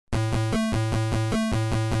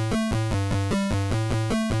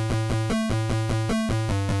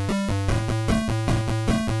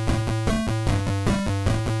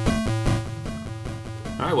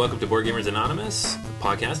welcome to Board Gamers Anonymous, a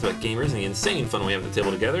podcast about gamers and the insane fun we have at the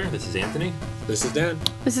table together. This is Anthony. This is Dan.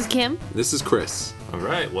 This is Kim. This is Chris. All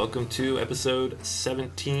right, welcome to episode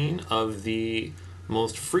 17 of the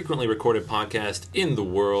most frequently recorded podcast in the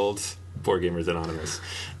world, Board Gamers Anonymous.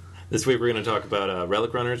 This week we're going to talk about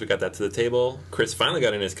Relic Runners. We got that to the table. Chris finally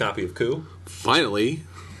got in his copy of Coup. Finally.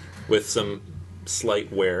 With some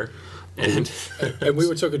slight wear. And we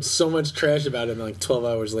were talking so much trash about it, and like 12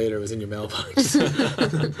 hours later, it was in your mailbox.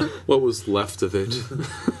 What was left of it?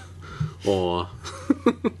 Aw.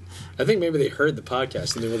 I think maybe they heard the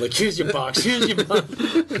podcast, and they were like, here's your box, here's your box.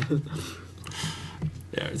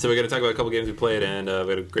 Yeah, so we're going to talk about a couple games we played, and we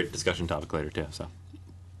had a great discussion topic later, too. So,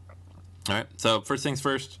 all right, so first things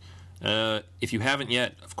first, if you haven't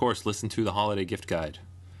yet, of course, listen to the Holiday Gift Guide.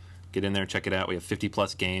 Get in there, check it out. We have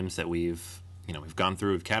 50-plus games that we've gone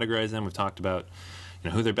through, we've categorized them, we've talked about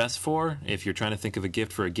who they're best for. If you're trying to think of a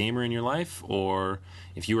gift for a gamer in your life, or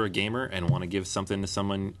if you are a gamer and want to give something to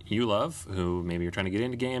someone you love who maybe you're trying to get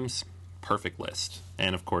into games, perfect list.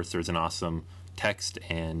 And of course, there's an awesome text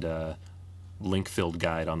and link-filled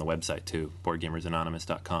guide on the website too,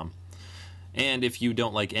 boardgamersanonymous.com. And if you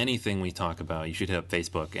don't like anything we talk about, you should hit up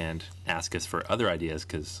Facebook and ask us for other ideas,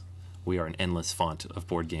 because we are an endless font of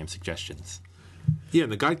board game suggestions. Yeah,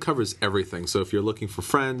 and the guide covers everything. So if you're looking for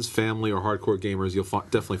friends, family, or hardcore gamers, you'll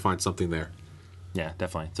definitely find something there. Yeah,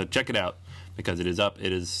 definitely. So check it out, because it is up,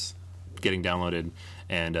 it is getting downloaded,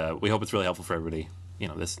 and we hope it's really helpful for everybody,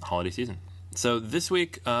 this holiday season. So this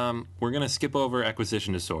week, we're going to skip over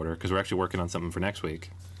acquisition disorder, because we're actually working on something for next week.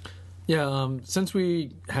 Yeah, since we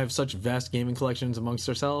have such vast gaming collections amongst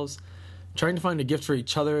ourselves, trying to find a gift for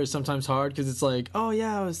each other is sometimes hard, because it's like, oh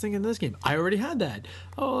yeah, I was thinking of this game. I already had that.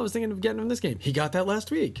 Oh, I was thinking of getting him this game. He got that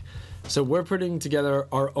last week. So we're putting together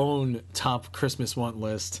our own top Christmas want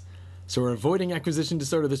list. So we're avoiding acquisition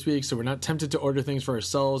disorder this week, so we're not tempted to order things for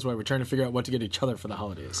ourselves while we're trying to figure out what to get each other for the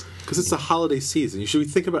holidays. Because it's the holiday season. You should be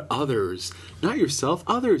thinking about others. Not yourself.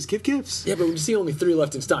 Others. Give gifts. Yeah, but when you see only 3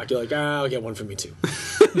 left in stock, you're like, I'll get one for me too.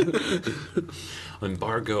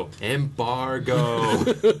 Embargo.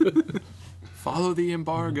 Follow the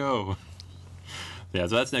embargo. Yeah,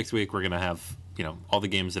 so that's next week. We're going to have, all the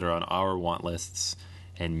games that are on our want lists,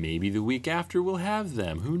 and maybe the week after we'll have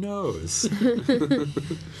them. Who knows?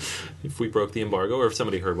 If we broke the embargo, or if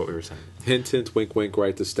somebody heard what we were saying. Hint, hint, wink, wink,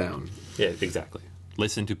 write this down. Yeah, exactly.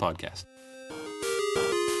 Listen to podcast.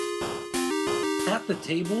 At the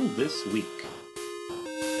table this week.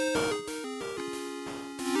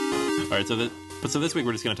 All right, so this week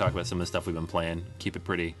we're just going to talk about some of the stuff we've been playing. Keep it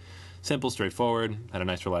pretty simple, straightforward. Had a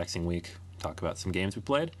nice, relaxing week. Talk about some games we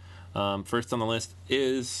played. First on the list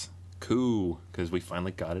is Coup, because we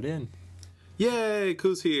finally got it in. Yay,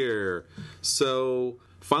 Coup's here. So,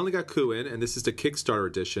 finally got Coup in, and this is the Kickstarter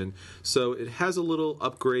edition. So, it has a little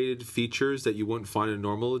upgraded features that you wouldn't find in a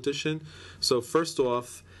normal edition. So, first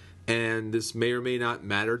off, and this may or may not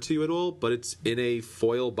matter to you at all, but it's in a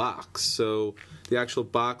foil box. So, the actual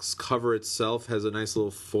box cover itself has a nice little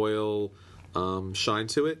foil shine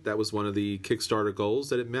to it. That was one of the Kickstarter goals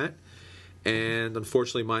that it met, and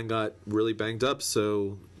unfortunately mine got really banged up,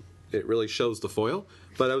 so it really shows the foil,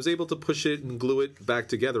 but I was able to push it and glue it back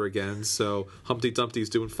together again, so Humpty Dumpty's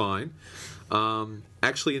doing fine.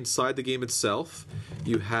 Actually, inside the game itself,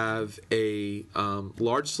 you have a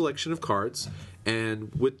large selection of cards,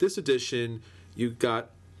 and with this edition, you got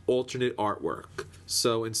alternate artwork.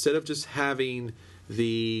 So instead of just having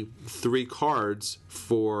the 3 cards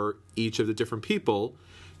for each of the different people,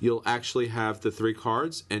 you'll actually have the 3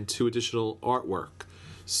 cards and 2 additional artwork.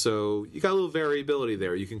 So you got a little variability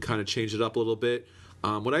there. You can kind of change it up a little bit.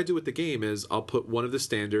 What I do with the game is I'll put one of the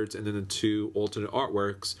standards and then the 2 alternate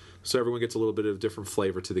artworks, so everyone gets a little bit of different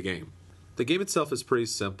flavor to the game. The game itself is pretty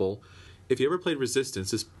simple. If you ever played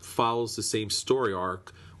Resistance, this follows the same story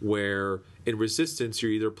arc, where in Resistance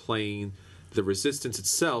you're either playing the Resistance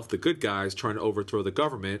itself, the good guys trying to overthrow the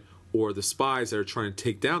government, or the spies that are trying to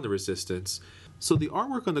take down the Resistance. So the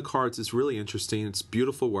artwork on the cards is really interesting. It's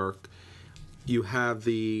beautiful work. You have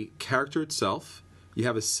the character itself. You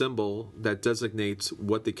have a symbol that designates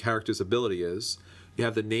what the character's ability is. You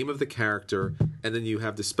have the name of the character, and then you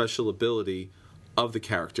have the special ability of the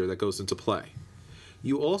character that goes into play.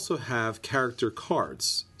 You also have character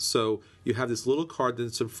cards. So you have this little card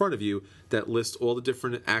that's in front of you that lists all the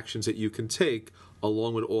different actions that you can take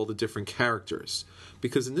along with all the different characters.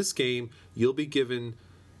 Because in this game, you'll be given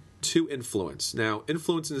 2 influence. Now,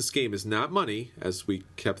 influence in this game is not money, as we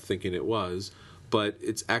kept thinking it was, but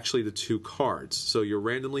it's actually the 2 cards. So you're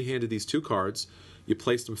randomly handed these 2 cards, you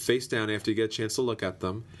place them face down after you get a chance to look at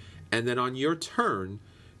them, and then on your turn,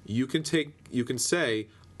 you can say,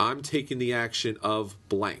 I'm taking the action of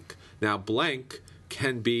blank. Now, blank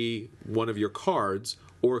can be one of your cards,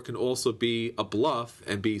 or it can also be a bluff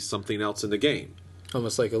and be something else in the game.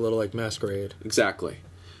 Almost like a little like masquerade. Exactly.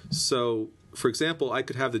 So, for example, I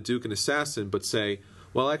could have the Duke and Assassin, but say,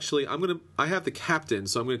 well, actually, I have the Captain,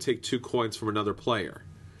 so I'm going to take 2 coins from another player.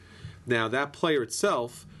 Now, that player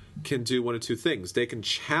itself can do one of 2 things. They can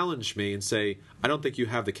challenge me and say, I don't think you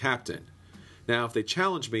have the Captain. Now, if they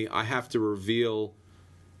challenge me, I have to reveal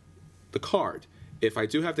the card. If I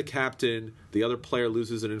do have the Captain, the other player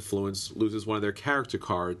loses an influence, loses one of their character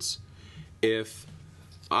cards. If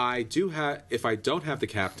I don't have the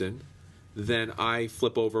Captain, then I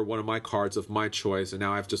flip over one of my cards of my choice, and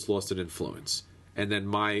now I've just lost an influence. And then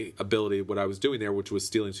my ability, what I was doing there, which was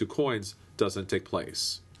stealing 2 coins, doesn't take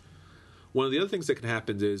place. One of the other things that can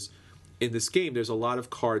happen is, in this game, there's a lot of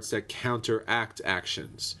cards that counteract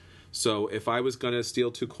actions. So if I was going to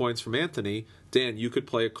steal 2 coins from Anthony, Dan, you could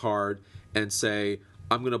play a card and say,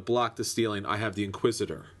 I'm going to block the stealing, I have the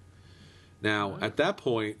Inquisitor. Now, at that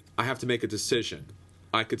point, I have to make a decision.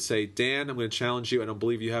 I could say, Dan, I'm going to challenge you, I don't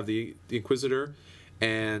believe you have the Inquisitor,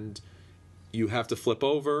 and you have to flip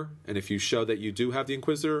over, and if you show that you do have the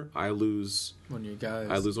Inquisitor, I lose One of your guys.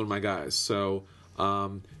 I lose one of my guys. So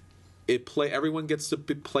everyone gets to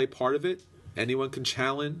play part of it. Anyone can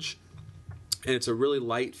challenge, and it's a really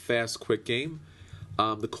light, fast, quick game.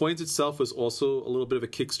 The coins itself was also a little bit of a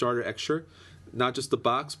Kickstarter extra. Not just the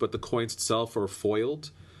box, but the coins itself are foiled.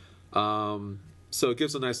 So it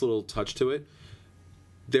gives a nice little touch to it.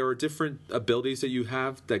 There are different abilities that you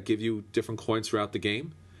have that give you different coins throughout the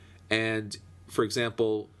game. And, for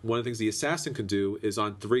example, one of the things the Assassin can do is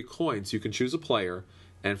on 3 coins, you can choose a player.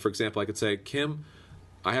 And, for example, I could say, Kim,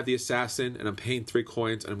 I have the Assassin, and I'm paying 3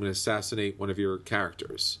 coins, and I'm going to assassinate one of your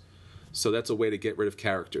characters. So that's a way to get rid of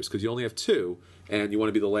characters, because you only have 2, and you want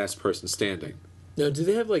to be the last person standing. Now, do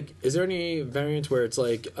they have is there any variants where it's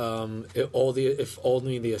like if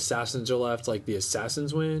only the assassins are left, like the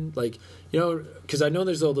assassins win? Because I know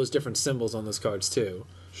there's all those different symbols on those cards too.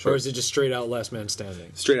 Sure. Or is it just straight out last man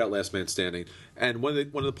standing? Straight out last man standing. And one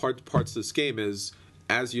of the parts of this game is,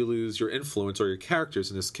 as you lose your influence, or your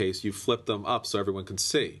characters in this case, you flip them up so everyone can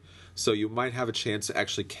see. So you might have a chance to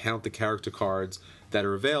actually count the character cards that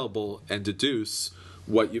are available and deduce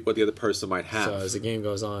what the other person might have. So as the game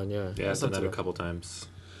goes on, yeah. Yeah, I've done that a couple times.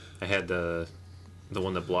 I had the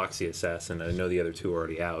one that blocks the assassin. I know the other 2 are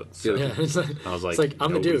already out. So Yeah, it's I was like,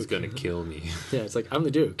 I'm the nobody's Duke. going to kill me. Yeah, it's like, I'm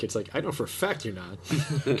the Duke. It's like, I know for a fact you're not.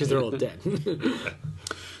 Because they're all dead.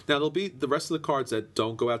 Now, there'll be the rest of the cards that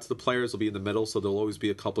don't go out to the players will be in the middle, so there'll always be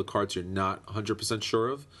a couple of cards you're not 100% sure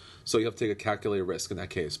of. So you have to take a calculated risk in that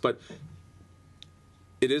case. But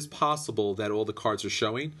it is possible that all the cards are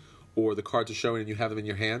showing, or the cards are showing and you have them in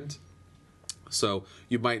your hand. So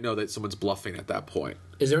you might know that someone's bluffing at that point.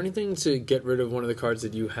 Is there anything to get rid of one of the cards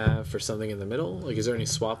that you have for something in the middle? Like, is there any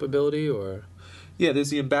swap ability, or? Yeah,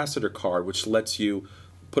 there's the Ambassador card, which lets you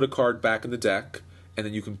put a card back in the deck, and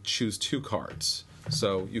then you can choose 2 cards.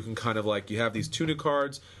 So you can kind of you have these 2 new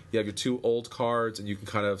cards, you have your 2 old cards, and you can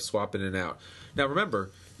kind of swap in and out. Now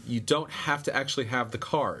remember, you don't have to actually have the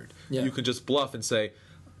card. Yeah. You can just bluff and say,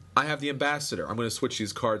 I have the Ambassador, I'm going to switch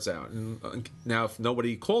these cards out. And now if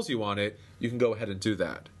nobody calls you on it, you can go ahead and do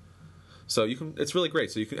that. So it's really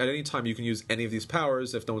great. So you can, at any time, you can use any of these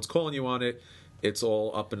powers. If no one's calling you on it, it's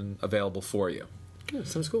all up and available for you. Yeah,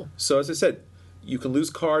 sounds cool. So as I said, you can lose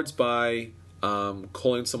cards by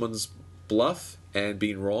calling someone's bluff and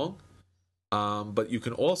being wrong. But you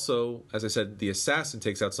can also, as I said, the assassin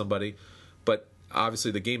takes out somebody. But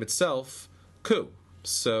obviously the game itself, coup.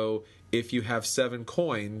 So if you have 7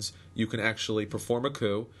 coins, you can actually perform a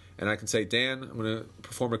coup. And I can say, Dan, I'm going to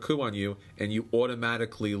perform a coup on you, and you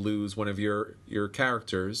automatically lose one of your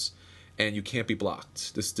characters, and you can't be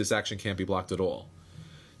blocked. This action can't be blocked at all.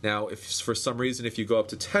 Now, if for some reason, if you go up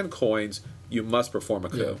to 10 coins, you must perform a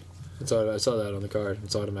coup. Yeah. I saw that on the card.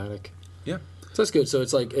 It's automatic. Yeah. So that's good. So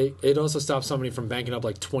it's like, it also stops somebody from banking up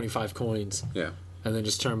 25 coins. Yeah. And then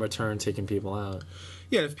just turn by turn taking people out.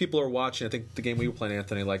 Yeah, if people are watching, I think the game we were playing,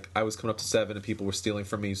 Anthony, I was coming up to 7 and people were stealing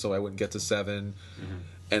from me, so I wouldn't get to 7. Mm-hmm.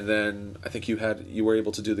 And then I think you were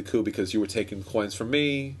able to do the coup because you were taking coins from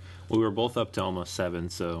me. We were both up to almost 7,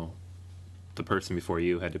 so the person before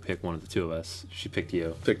you had to pick one of the 2 of us. She picked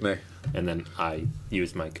you. Picked me. And then I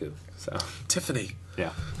used my coup. So Tiffany.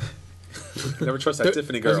 Yeah. Never trust that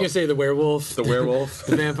Tiffany girl. I was going to say the werewolf. The werewolf.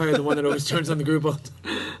 The vampire, the one that always turns on the group.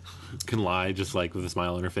 Can lie just with a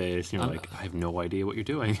smile on her face. You're like, I have no idea what you're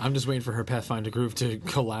doing. I'm just waiting for her Pathfinder group to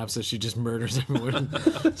collapse as she just murders everyone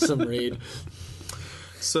in some raid.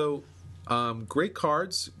 So, great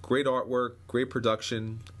cards, great artwork, great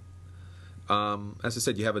production. As I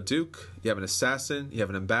said, you have a Duke, you have an Assassin, you have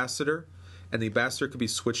an Ambassador, and the Ambassador could be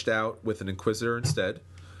switched out with an Inquisitor instead.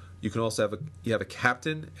 You can also have a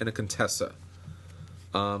Captain and a Contessa.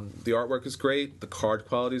 The artwork is great, the card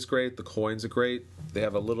quality is great, the coins are great. They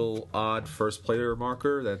have a little odd first player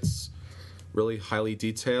marker that's really highly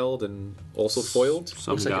detailed and also foiled.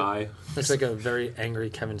 Some Looks like guy. Looks like a very angry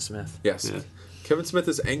Kevin Smith. Yes. Yeah. Kevin Smith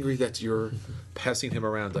is angry that you're passing him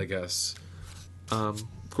around, I guess.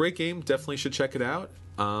 Great game. Definitely should check it out.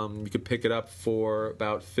 You could pick it up for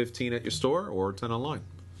about $15 at your store or $10 online.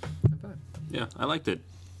 Yeah, I liked it.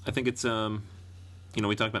 I think it's,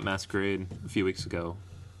 we talked about Masquerade a few weeks ago,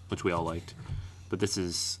 which we all liked. But this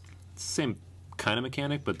is the same kind of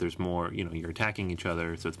mechanic, but there's more, you're attacking each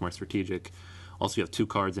other, so it's more strategic. Also, you have 2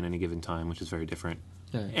 cards at any given time, which is very different.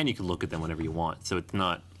 Yeah. And you can look at them whenever you want. So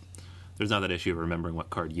there's not that issue of remembering what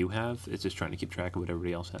card you have. It's just trying to keep track of what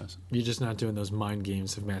everybody else has. You're just not doing those mind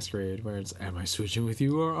games of Masquerade where it's, am I switching with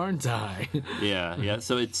you or aren't I? Yeah.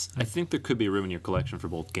 So I think there could be room in your collection for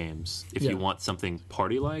both games. If you want something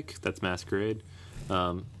party-like, that's Masquerade.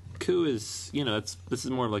 Coup is, this is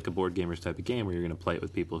more like a board gamers type of game where you're going to play it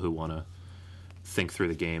with people who want to think through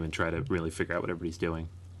the game and try to really figure out what everybody's doing.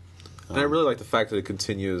 And I really like the fact that it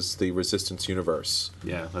continues the Resistance universe,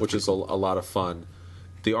 Yeah, that's which is cool. a lot of fun.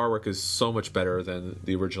 The artwork is so much better than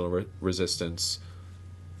the original Resistance.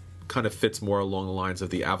 Kind of fits more along the lines of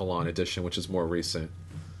the Avalon edition, which is more recent.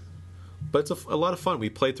 But it's a lot of fun. We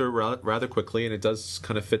played through it rather quickly, and it does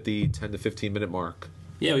kind of fit the 10 to 15 minute mark.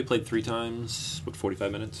 Yeah, we played 3 times,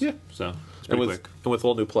 45 minutes? Yeah. So it's And pretty with, quick. and with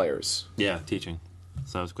all new players. Yeah, teaching.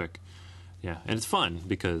 So that was quick. Yeah, and it's fun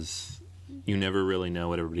because you never really know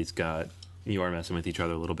what everybody's got. You are messing with each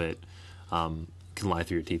other a little bit. Can lie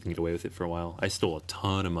through your teeth and get away with it for a while. I stole a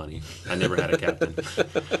ton of money. I never had a captain.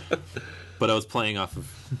 But I was playing off of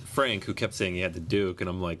Frank, who kept saying he had the Duke, and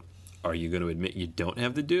I'm like, are you going to admit you don't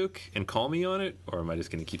have the Duke and call me on it, or am I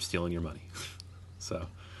just going to keep stealing your money? So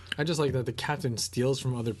I just like that the captain steals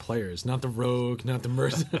from other players, not the rogue, not the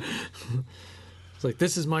mercenary. It's like,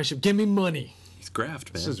 this is my ship. Give me money. he's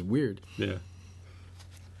graft, man. This is weird. Yeah.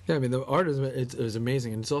 Yeah, I mean the art is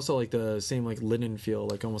amazing, and it's also like the same like linen feel,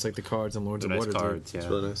 like almost like the cards on Lords The of nice Water. cards, yeah. It's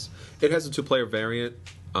really nice. It has a 2-player variant.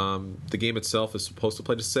 The game itself is supposed to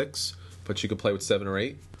play to 6, but you can play with 7 or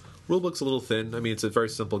 8. Rulebook's a little thin. I mean, it's a very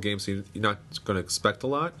simple game, so you're not going to expect a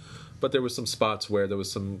lot. But there was some spots where there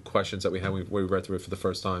was some questions that we had when we read through it for the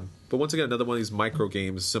first time. But once again, another one of these micro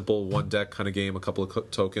games, simple one deck kind of game, a couple of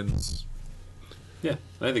tokens. Yeah,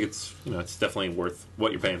 I think it's it's definitely worth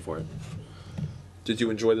what you're paying for it. Did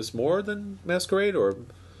you enjoy this more than Masquerade, or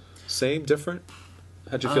same, different?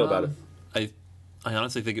 How'd you feel about it? I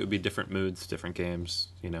honestly think it would be different moods, different games.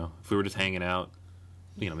 If we were just hanging out,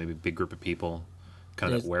 maybe a big group of people,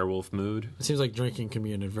 kind of Yes. that werewolf mood. It seems like drinking can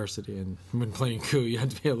be an adversity, and when playing Coup, you have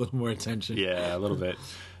to pay a little more attention. Yeah, a little bit.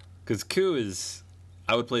 Because Coup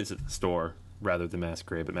I would play this at the store rather than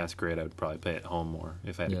Masquerade, but Masquerade I would probably play at home more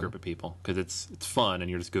if I had a Yeah. group of people. Because it's fun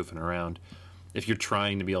and you're just goofing around. If you're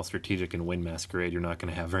trying to be all strategic and win Masquerade, you're not going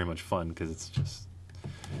to have very much fun because it's just,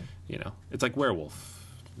 it's like werewolf.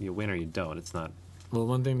 You win or you don't. It's not. Well,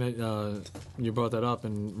 one thing that you brought that up,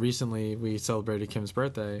 and recently we celebrated Kim's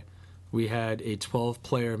birthday. We had a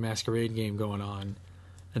 12-player Masquerade game going on,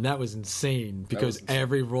 and that was insane because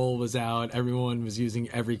every roll was out. Everyone was using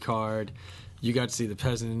every card. You got to see the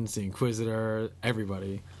peasants, the Inquisitor,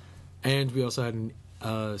 everybody, and we also had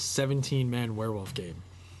a 17-man werewolf game.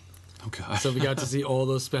 Oh, God. So we got to see all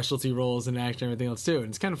those specialty roles in action and everything else too. And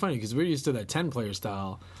it's kind of funny because we're used to that 10-player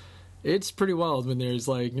style. It's pretty wild when there's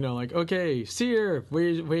okay, seer,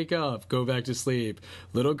 wake up, go back to sleep.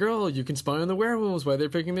 Little girl, you can spy on the werewolves while they're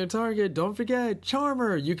picking their target. Don't forget,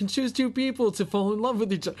 charmer, you can choose 2 people to fall in love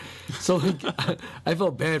with each other. So I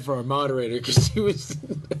felt bad for our moderator because he was...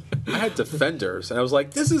 I had defenders, and I was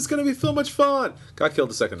like, this is going to be so much fun. Got killed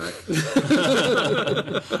the second night.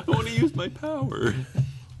 I want to use my power.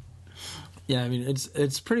 Yeah, I mean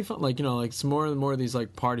it's pretty fun. Some more and more of these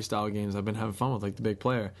party style games I've been having fun with, the big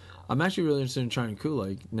player. I'm actually really interested in trying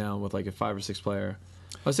Coup now with a 5 or 6 player.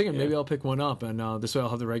 I was thinking maybe I'll pick one up, and this way I'll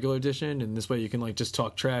have the regular edition, and this way you can just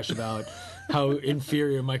talk trash about how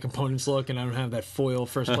inferior my components look, and I don't have that foil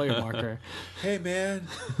first player marker. Hey, man,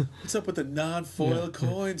 what's up with the non-foil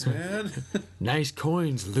coins, man? Nice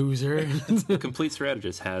coins, loser. The Complete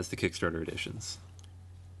Strategist has the Kickstarter editions.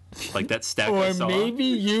 That stack I Or saw. maybe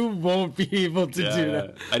you won't be able to do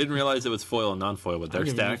that. I didn't realize it was foil and non-foil, but their I'll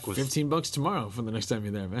give you stack was $15 tomorrow for the next time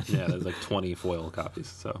you're there, man. yeah, there's 20 foil copies.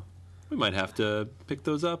 So we might have to pick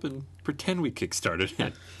those up and pretend we kickstarted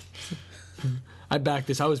it. I backed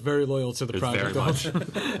this. I was very loyal to the It's very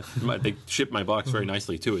project. much. They shipped my box very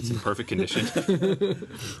nicely too. It's in perfect condition.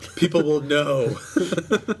 People will know.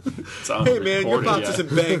 It's on Hey man, your recorded, box yeah.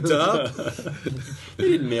 isn't banked up. They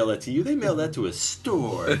didn't mail that to you. They mailed that to a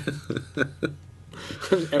store.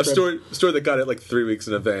 A store that got it like 3 weeks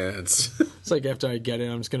in advance. It's like after I get it,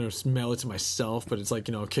 I'm just gonna mail it to myself, but it's like,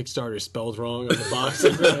 you know, Kickstarter spelled wrong on the box.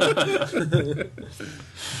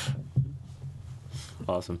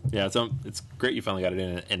 Awesome. Yeah, it's great you finally got it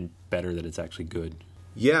in, and better that it's actually good.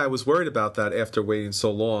 Yeah, I was worried about that after waiting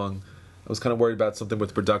so long. I was kind of worried about something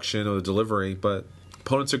with production or the delivery, but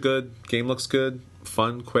components are good, game looks good,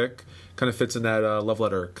 fun, quick, kind of fits in that love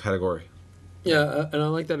letter category. Yeah, and I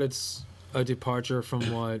like that it's a departure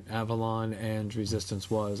from what Avalon and Resistance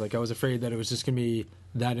was. Like, I was afraid that it was just going to be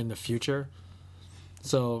that in the future.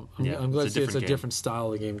 So I'm glad to see it's a different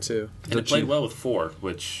style of game, too. And it played well with 4,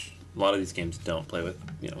 which a lot of these games don't play with,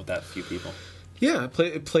 with that few people. Yeah,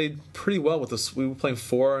 it played pretty well with us. We were playing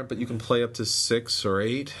 4, but you can play up to 6 or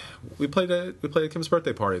 8. We played at Kim's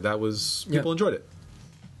birthday party. People enjoyed it.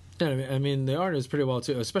 Yeah, I mean, the art is pretty well,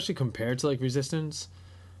 too, especially compared to, like, Resistance.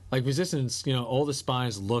 Like, Resistance, all the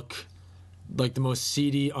spies look like the most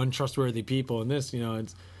seedy, untrustworthy people. In this,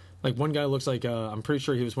 it's like one guy looks like I'm pretty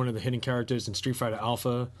sure he was one of the hidden characters in Street Fighter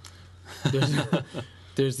Alpha.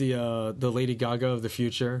 There's the Lady Gaga of the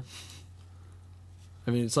future.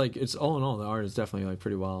 I mean, it's all in all, the art is definitely like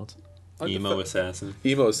pretty wild. Emo assassin.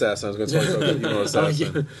 Emo assassin. I was going to talk about emo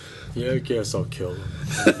assassin. Yeah, I guess I'll kill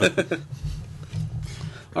him.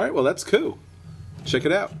 All right, well that's Coup. Check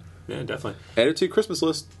it out. Yeah, definitely. Add it to your Christmas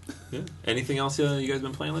list. Yeah. Anything else you guys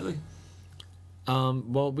been playing lately?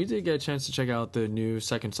 Well, we did get a chance to check out the new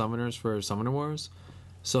second summoners for Summoner Wars.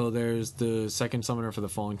 So there's the second summoner for the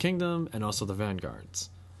Fallen Kingdom and also the Vanguards.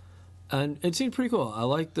 And it seemed pretty cool. I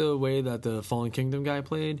like the way that the Fallen Kingdom guy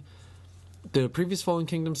played. The previous Fallen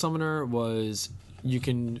Kingdom summoner was you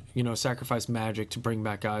can, sacrifice magic to bring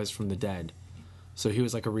back guys from the dead. So he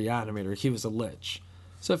was like a reanimator. He was a lich.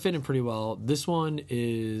 So it fit in pretty well. This one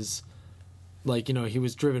is like, he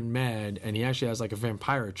was driven mad and he actually has like a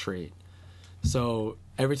vampire trait. So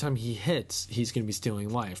every time he hits, he's going to be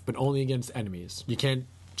stealing life, but only against enemies. You can't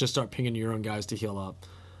just start pinging your own guys to heal up.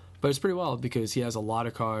 But it's pretty wild because he has a lot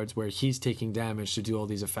of cards where he's taking damage to do all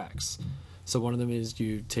these effects. So one of them is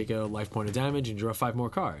you take a life point of damage and draw 5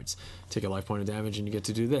 more cards. Take a life point of damage and you get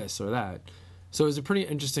to do this or that. So it was a pretty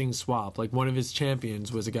interesting swap. Like one of his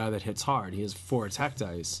champions was a guy that hits hard. He has 4 attack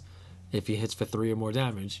dice. If he hits for 3 or more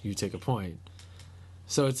damage, you take a point.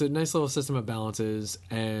 So it's a nice little system of balances,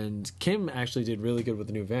 and Kim actually did really good with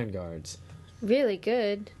the new Vanguards. Really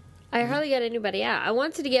good. I hardly got anybody out. I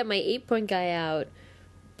wanted to get my 8-point guy out,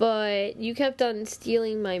 but you kept on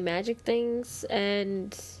stealing my magic things,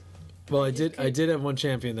 and... Well, I did have one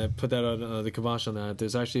champion that put that on the kibosh on that.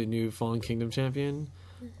 There's actually a new Fallen Kingdom champion,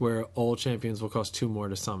 where all champions will cost 2 more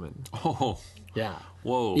to summon. Oh. Yeah.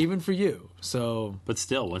 Whoa. Even for you. So. But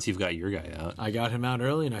still, once you've got your guy out. I got him out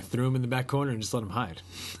early and I threw him in the back corner and just let him hide.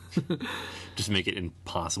 Just make it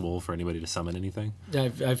impossible for anybody to summon anything? Yeah,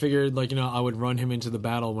 I figured, I would run him into the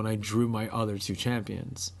battle when I drew my other 2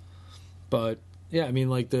 champions. But, yeah, I mean,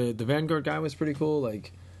 the Vanguard guy was pretty cool.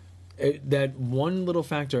 That one little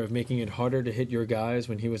factor of making it harder to hit your guys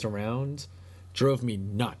when he was around drove me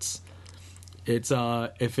nuts. It's,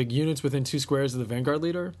 if a unit's within 2 squares of the Vanguard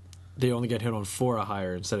leader, they only get hit on 4 or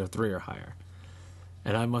higher instead of 3 or higher.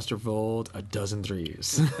 And I must have rolled a dozen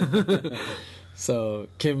 3s. So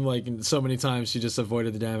Kim, so many times, she just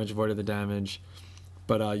avoided the damage.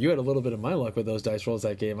 But you had a little bit of my luck with those dice rolls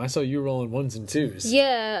that game. I saw you rolling 1s and 2s.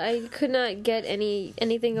 Yeah, I could not get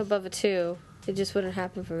anything above a 2. It just wouldn't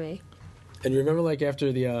happen for me. And you remember,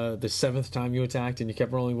 after the 7th time you attacked and you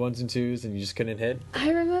kept rolling 1s and 2s and you just couldn't hit? I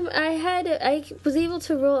remember I was able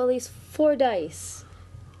to roll at least 4 dice.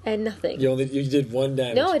 And nothing. You did 1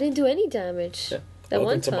 damage. No, I didn't do any damage. Yeah. That Welcome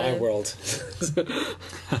one to time. my world.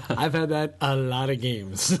 I've had that a lot of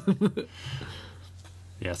games.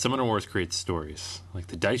 Yeah, Summoner Wars creates stories.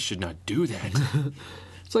 The dice should not do that.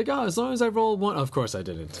 It's as long as I roll 1. Of course I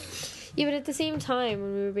didn't. Yeah, but at the same time,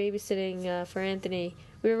 when we were babysitting for Anthony,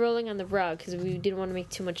 we were rolling on the rug because we didn't want to make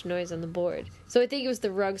too much noise on the board. So I think it was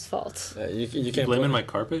the rug's fault. You can't blaming my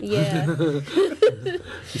carpet? Yeah.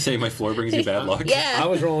 You say my floor brings you bad luck? Yeah. I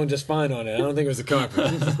was rolling just fine on it. I don't think it was the carpet.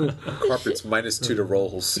 Carpet's -2 to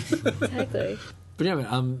rolls. Exactly. But yeah,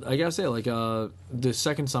 man, I gotta say, the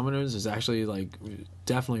second Summoners is actually,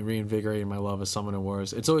 definitely reinvigorating my love of Summoner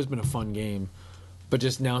Wars. It's always been a fun game, but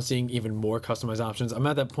just now seeing even more customized options, I'm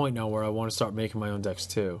at that point now where I want to start making my own decks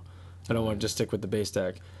too. I don't want to just stick with the base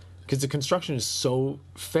deck. Because the construction is so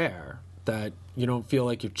fair that you don't feel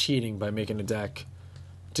like you're cheating by making a deck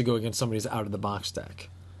to go against somebody's out of the box deck.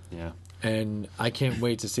 Yeah. And I can't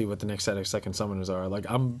wait to see what the next set of second summoners are. Like,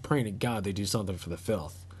 I'm praying to God they do something for the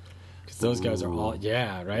filth. Because those guys are all...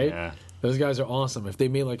 Yeah, right? Yeah. Those guys are awesome. If they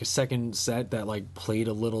made, like, a second set that, like, played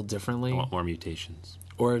a little differently... I want more mutations.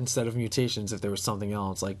 Or instead of mutations, if there was something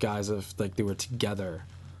else. Like, guys, if, like, they were together,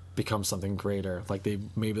 become something greater. Like, they...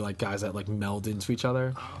 Maybe, like, guys that, like, meld into each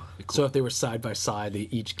other. Oh, cool. So if they were side by side, they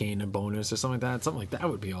each gain a bonus or something like that. Something like that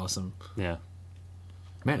would be awesome. Yeah.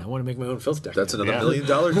 Man, I want to make my own filth deck. That's now. another $1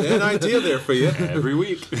 million Dan idea there for you. Every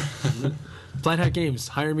week. Flat Hat Games,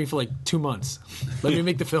 hire me for like 2 months. Let me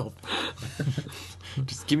make the filth.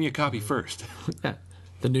 Just give me a copy first. Yeah,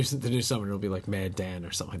 the new summoner will be like Mad Dan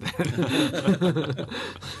or something like that.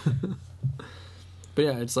 But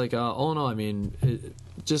yeah, it's like all in all, I mean,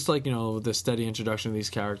 just like the steady introduction of these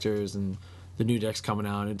characters and the new decks coming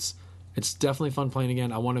out, it's definitely fun playing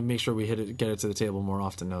again. I want to make sure we get it to the table more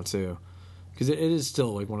often now too. Because it is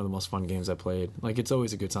still like one of the most fun games I played. Like, it's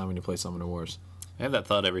always a good time when you play Summoner Wars. I have that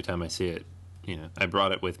thought every time I see it. I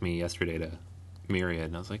brought it with me yesterday to Myriad,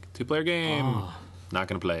 and I was like, 2-player game. Oh. Not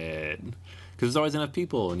going to play it. Because there's always enough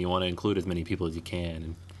people, and you want to include as many people as you can.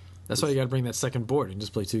 And That's why you got to bring that second board and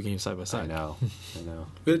just play 2 games side by I side. know.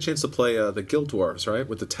 We had a chance to play the Guild Dwarves, right?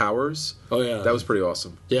 With the towers. Oh, yeah. That was pretty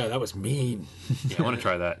awesome. Yeah, that was mean. Yeah, I want to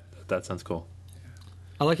try that. That sounds cool.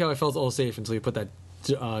 I like how I felt all safe until you put that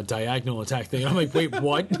diagonal attack thing. I'm like, wait,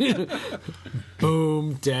 what?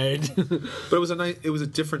 Boom, dead. But it was a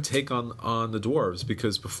different take on the dwarves,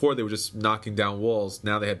 because before they were just knocking down walls.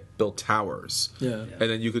 Now they had built towers. Yeah. And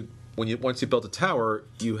then you could, once you built a tower,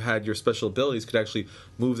 you had your special abilities could actually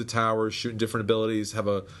move the towers, shoot different abilities, have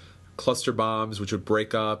a cluster bombs which would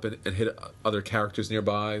break up and hit other characters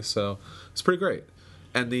nearby. So it's pretty great.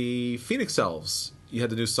 And the Phoenix Elves. You had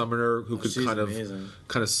the new summoner who could she's kind amazing.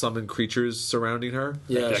 of summon creatures surrounding her.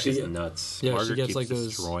 Yeah, That deck she is nuts. yeah, she Margaret gets keeps like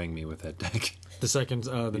those- destroying me with that deck. the second,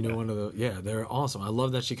 the new one of the they're awesome. I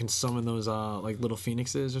love that she can summon those like little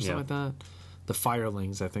phoenixes or something like that. The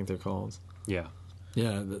firelings, I think they're called. Yeah.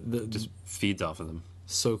 Yeah, Just feeds off of them.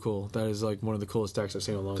 so cool. That is like one of the coolest decks I've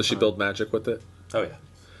seen in a long Does time. she build magic with it? Oh, yeah.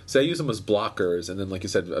 So I use them as blockers, and then, like you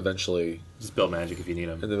said, eventually, Just build magic if you need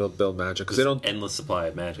them. and then they'll build magic because they don't, Endless supply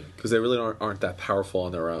of magic. because they really aren't that powerful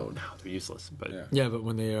on their own. No, they're useless. But Yeah. Yeah, but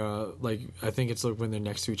when they like, I think it's like when they're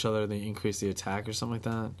next to each other, they increase the attack or something like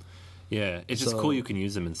that. yeah, it's just So- cool you can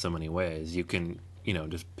use them in so many ways. You can,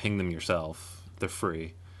 just ping them yourself. They're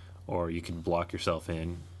free. Or you can block yourself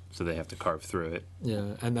in so they have to carve through it.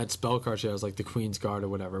 Yeah, and that spell card she has, like the Queen's Guard or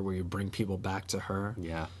whatever, where you bring people back to her.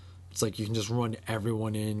 Yeah. It's like you can just run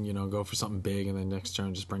everyone in, go for something big, and then next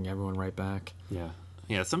turn just bring everyone right back. Yeah.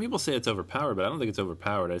 Yeah, some people say it's overpowered, but I don't think it's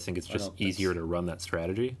overpowered. I just think it's just don't think easier to run that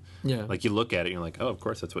strategy. Yeah. Like, you look at it and you're like, oh, of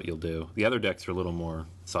course that's what you'll do. The other decks are a little more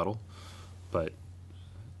subtle, but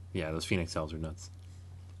yeah, those Phoenix Elves are nuts.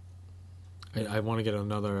 I want to get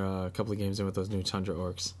another couple of games in with those new Tundra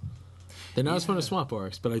Orcs. They're not as fun as Swamp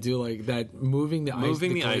Orcs, but I do like that moving the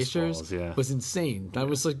Moving the the ice glaciers walls, yeah. was insane. That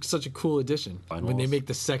was like such a cool addition. Fine When they walls. make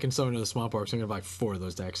the second summon of the Swamp Orcs, I'm gonna buy 4 of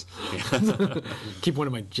those decks. Keep one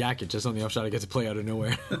in my jacket just on the off shot I get to play out of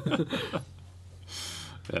nowhere.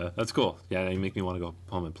 Yeah, that's cool. Yeah, you make me want to go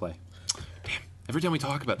home and play. Damn, every time we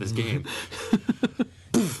talk about this game.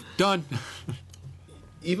 Poof, done.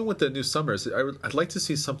 Even with the new summers, I'd like to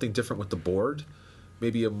see something different with the board.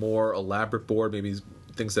 Maybe a more elaborate board, maybe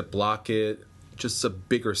things that block it, just a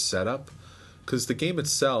bigger setup. Because the game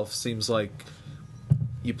itself seems like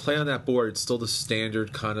you play on that board, it's still the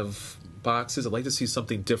standard kind of boxes. I'd like to see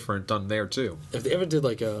something different done there too. If they ever did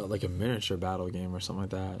like a miniature battle game or something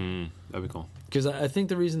like that, That'd be cool. because I think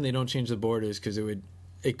the reason they don't change the board is because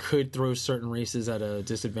it could throw certain races at a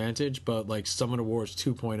disadvantage. But like Summoner Wars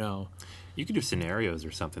 2.0. You could do scenarios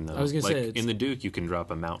or something, though. I was gonna like, say, it's- in the Duke, you can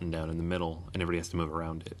drop a mountain down in the middle, and everybody has to move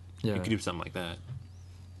around it. Yeah. You could do something like that.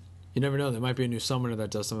 You never know. There might be a new summoner that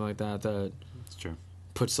does something like that That's true.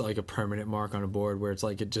 puts like a permanent mark on a board where it's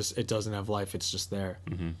like it doesn't have life. It's just there.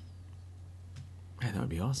 Mm-hmm. Man, that would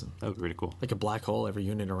be awesome. That would be really cool. Like a black hole. Every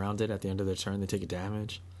unit around it at the end of their turn, they take a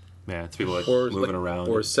damage. Yeah, it's people like Or moving around.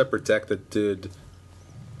 or a separate deck that did,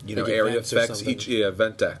 Like area events or effects. something. Each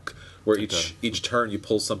event deck where Okay. each turn you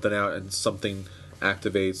pull something out and something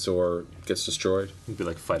activates or gets destroyed. It'd be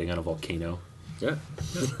like fighting on a volcano. Yeah,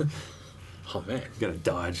 Oh man, You gotta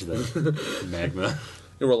dodge the magma.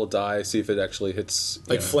 you roll a die, see if it actually hits.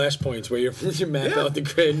 like yeah. flashpoints where you map Yeah. out the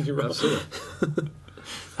grid and you roll. Absolutely.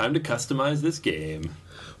 Time to customize this game.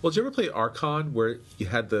 Well, did you ever play Archon where you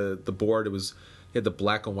had the board? It was You had the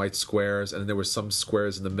black and white squares, and then there were some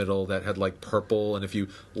squares in the middle that had like purple. And if you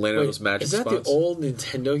landed on those magic is that spots, the old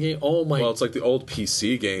Nintendo game? Oh my! well, it's like the old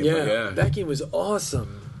PC game. yeah, but yeah, that game was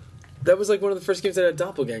awesome. That was like one of the first games that had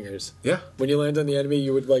doppelgangers. yeah, When you land on the enemy,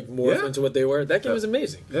 you would like morph Yeah. into what they were. That game was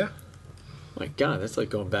amazing. yeah. My God, that's like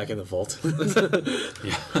going back in the vault.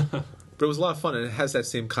 But it was a lot of fun, and it has that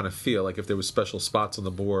same kind of feel. Like if there was special spots on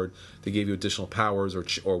the board, they gave you additional powers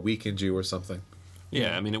or weakened you or something.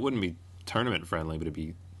 Yeah, I mean, it wouldn't be tournament friendly, but it'd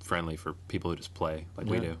be friendly for people who just play like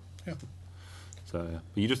we do. Yeah. So yeah.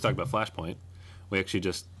 You just talked about Flashpoint. We actually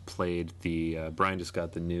just played the. Brian just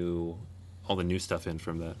got all the new stuff in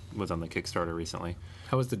from that was on the Kickstarter recently.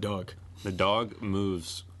 How was the dog? The dog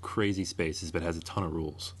moves crazy spaces, but has a ton of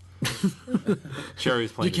rules.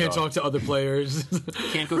 Sherry's playing. You can't talk to other players.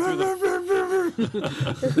 Can't go through the.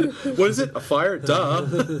 What is it? A fire? Duh.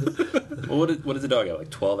 Well, what does the dog have?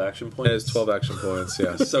 Like 12 action It points. has 12 action points.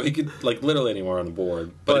 Yes. So he could like literally anywhere on the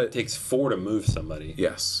board, but But- it takes 4 to move somebody.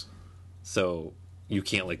 Yes. So you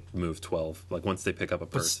can't like move 12. Like once they pick up a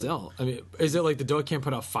But person. still, I mean, is it like the dog can't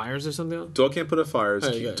put out fires or something? Dog can't put out fires.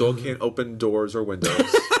 Oh, you got it. Dog can't open doors or windows.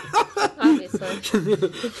 Obviously.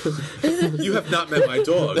 You have not met my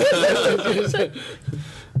dog.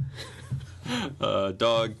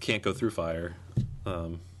 Dog can't go through fire.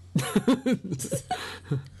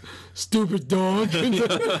 Stupid dog.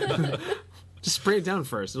 Just spray it down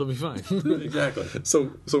first. It'll be fine. Exactly.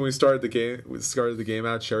 So when we started the game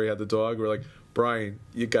out, Sherry had the dog. We're like, Brian,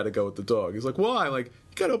 you got to go with the dog. He's like, why? I'm like,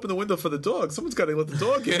 you got to open the window for the dog. Someone's got to let the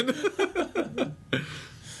dog in.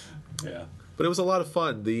 Yeah. But it was a lot of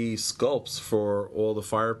fun. The sculpts for all the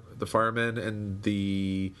firemen and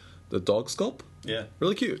the dog sculpt, Yeah.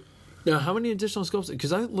 really cute. Now, how many additional sculpts?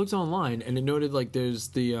 Because I looked online and it noted like there's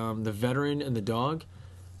the veteran and the dog,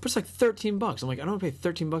 but it's like $13. I'm like, I don't want to pay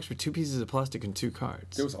 $13 for 2 pieces of plastic and 2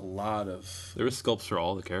 cards. There was a lot of There were sculpts for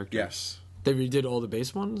all the characters. yes. They redid all the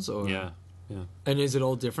base ones, or Yeah. Yeah. And is it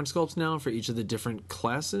all different sculpts now for each of the different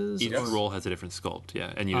classes? Each or- role has a different sculpt.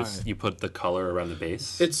 Yeah. And you All just right. you put the color around the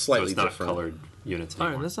base. It's slightly so it's not different. colored units All right,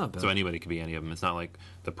 anymore. that's not bad. So anybody could be any of them. It's not like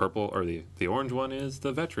the purple or the orange one is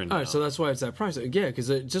the veteran. All now. right, so that's why it's that price. Yeah, because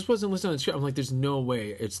it just wasn't listed on the screen. I'm like, there's no way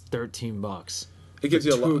it's $13. It gives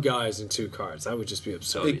you a Two lot. guys and 2 cards. That would just be That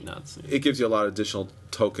absurd. would be nuts. It gives you a lot of additional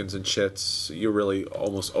tokens and chits. You're really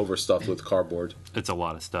almost overstuffed with cardboard. It's a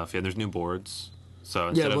lot of stuff. Yeah, there's new boards. So Yeah,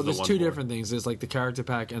 instead well, of the there's one 2 board- different things. There's like the character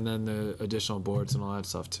pack and then the additional boards and all that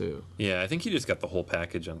stuff too. Yeah, I think he just got the whole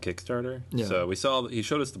package on Kickstarter. Yeah. So he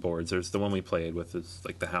showed us the boards. There's the one we played with, is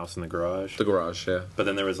like the house and the garage. The garage, yeah. But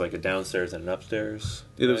then there was like a downstairs and an upstairs.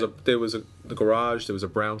 Yeah, right? there was the garage. There was a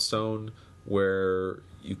brownstone where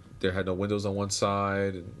there had no windows on one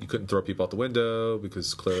side, and you couldn't throw people out the window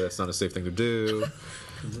because clearly that's not a safe thing to do.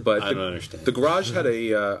 But I don't understand. The garage had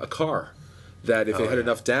a car that if it had yeah.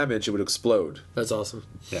 enough damage, it would explode. That's awesome.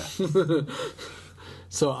 Yeah.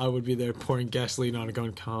 So I would be there pouring gasoline on it,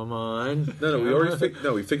 going, "Come on!"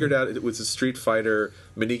 No, we figured out it was a Street Fighter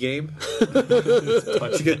mini game.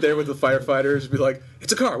 To get there with the firefighters, be like,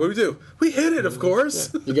 "It's a car. What do we do? We hit it, of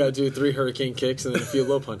course." You got to do 3 hurricane kicks and then a few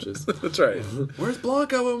low punches. That's right. Where's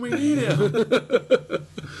Blanca when we need him?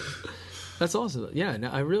 That's awesome. Yeah,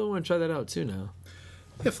 now I really want to try that out too now.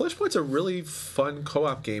 Yeah, Flashpoint's a really fun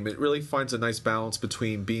co-op game. It really finds a nice balance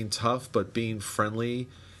between being tough but being friendly,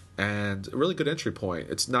 and a really good entry point.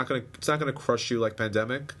 It's not gonna crush you like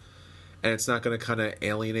Pandemic, and it's not gonna kind of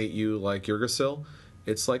alienate you like Yggdrasil.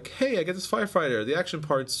 It's like, hey, I get this firefighter. The action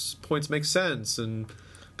points make sense and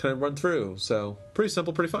kind of run through. So pretty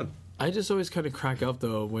simple, pretty fun. I just always kind of crack up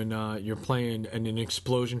though when you're playing and an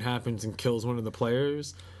explosion happens and kills one of the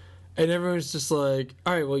players, and everyone's just like,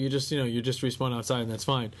 "All right, well, you just respawn outside and that's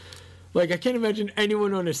fine." Like, I can't imagine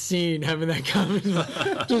anyone on a scene having that comment.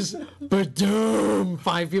 Just, ba-doom,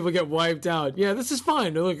 5 people get wiped out. Yeah, this is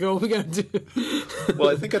fine. Look, all we gotta do. Well,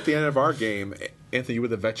 I think at the end of our game, Anthony, you were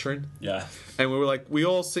the veteran. Yeah. And we were like, we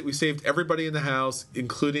saved everybody in the house,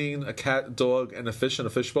 including a cat, dog, and a fish in a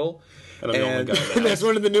fishbowl. And I'm the only guy in the And that's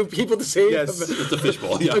one of the new people to save. Yes. It's a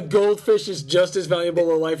fishbowl. Yeah. A goldfish is just as valuable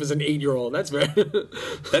to life as an 8-year-old. That's very.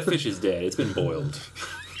 That fish is dead. It's been boiled.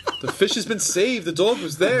 The fish has been saved. The dog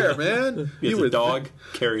was there, man. Yes, were the dog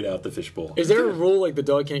carried out the fishbowl. Is there a rule like the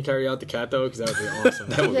dog can't carry out the cat though? Because that would be awesome.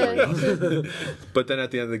 That would be really awesome. But then at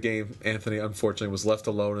the end of the game, Anthony unfortunately was left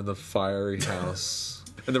alone in the fiery house.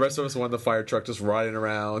 And the rest of us were on the fire truck just riding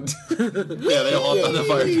around. Yeah, they all hopped on the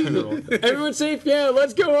fire truck. Everyone's safe. Yeah,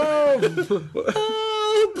 let's go home.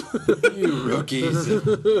 Help! You rookies.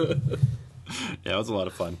 Yeah, it was a lot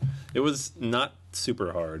of fun. It was not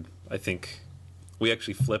super hard. I think we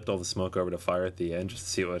actually flipped all the smoke over to fire at the end just to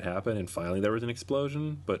see what would happen, and finally there was an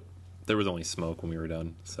explosion, but there was only smoke when we were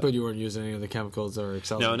done. So. But you weren't using any of the chemicals or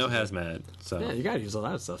accelerators. No hazmat. So Yeah, you gotta use all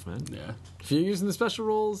that stuff, man. yeah. If you're using the special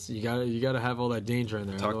rules, you gotta have all that danger in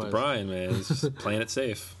there. Talk to otherwise- Brian, man. He's just playing it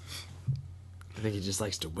safe. I think he just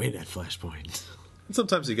likes to win at Flashpoint. And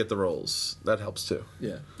sometimes you get the rolls. That helps too.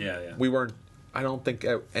 Yeah. Yeah. We weren't. I don't think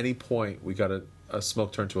at any point we got a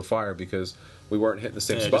smoke turn to a fire because we weren't hitting the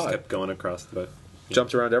same It spot. just kept going across the boat.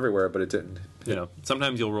 Jumped around everywhere, but it didn't. You know,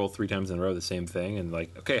 sometimes you'll roll 3 times in a row the same thing, and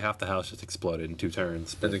like, okay, half the house just exploded in 2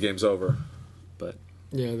 turns. And the game's over. But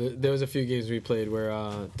Yeah, there was a few games we played where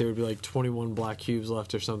there would be like 21 black cubes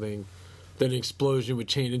left or something. Then an explosion would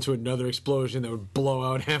chain into another explosion that would blow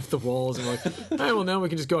out half the walls. And we're like, all right, well, now we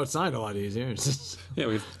can just go outside a lot easier. It's just, yeah,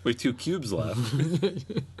 we have 2 cubes left.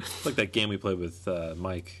 Like that game we played with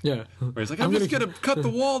Mike. yeah. Where he's like, I'm just gonna cut the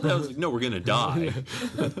wall down. I was like, no, we're gonna die.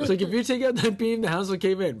 It's like, if you take out that beam, the house will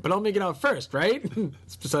cave in. But I'll make it out first, right?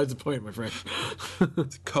 It's besides the point, my friend.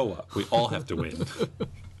 It's co-op. We all have to win.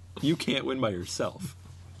 You can't win by yourself.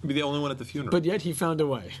 You'll be the only one at the funeral. But yet he found a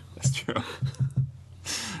way. That's true.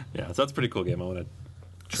 Yeah, so that's a pretty cool game. I want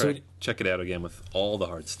to check it out again with all the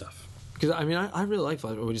hard stuff. Because, I mean, I really like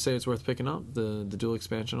Flash. Would you say it's worth picking up, the dual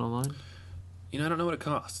expansion online? You know, I don't know what it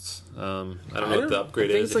costs. I don't know what the upgrade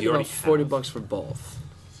I think is. it's like if you about already $40 for both.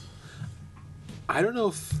 I don't know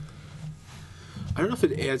if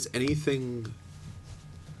it adds anything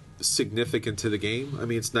significant to the game. I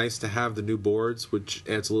mean, it's nice to have the new boards, which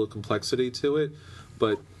adds a little complexity to it.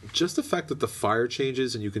 But just the fact that the fire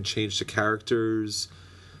changes and you can change the characters,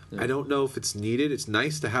 I don't know if it's needed. It's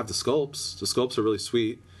nice to have the sculpts. The sculpts are really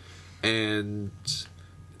sweet, and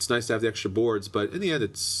it's nice to have the extra boards. But in the end,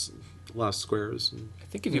 it's a lot of squares. I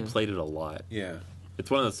think if you played it a lot, Yeah. it's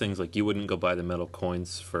one of those things like you wouldn't go buy the metal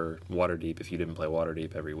coins for Waterdeep if you didn't play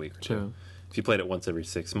Waterdeep every week or two. True. If you played it once every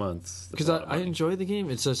 6 months, that's Because a lot of I money. enjoy the game.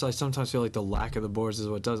 It's just I sometimes feel like the lack of the boards is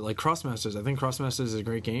what does it. Like Crossmasters. I think Crossmasters is a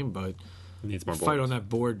great game, but It needs more fight boards. on that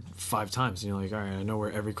board 5 times and you're like, all right, I know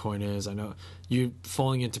where every coin is. I know you're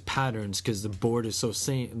falling into patterns because the board is so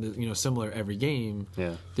similar every game.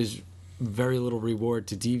 Yeah, There's very little reward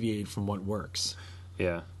to deviate from what works.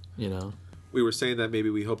 yeah. You know. We were saying that maybe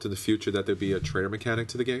we hoped in the future that there'd be a trader mechanic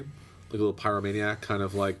to the game, like a little pyromaniac, kind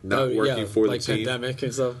of like not working for the team. Pandemic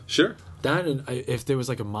and stuff. Sure. That and if there was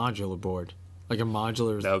like a modular board, like a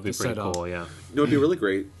modular That would be pretty setup. cool. Yeah, You know, it'd be really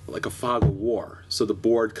great, like a fog of war. So the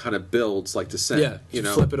board kind of builds like Descent. Yeah, you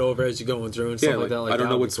know, flip it over as you're going through and stuff yeah. like that. Like I don't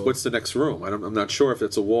that know would be cool. what's the next room. I'm not sure if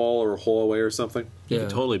it's a wall or a hallway or something. you Yeah.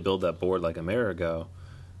 could totally build that board like Amerigo,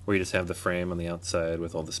 where you just have the frame on the outside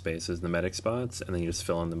with all the spaces and the medic spots, and then you just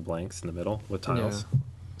fill in the blanks in the middle with tiles. Yeah.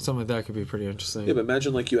 Something like that could be pretty interesting. Yeah, but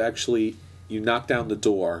imagine like you knock down the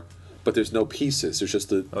door, but there's no pieces. There's just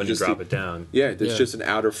the Oh, and you just drop the- it down. Yeah, there's Yeah. just an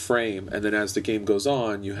outer frame, and then as the game goes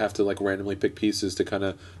on, you have to like randomly pick pieces to kind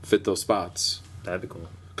of fit those spots. That'd be cool.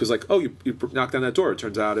 Because like, oh, you knocked down that door. It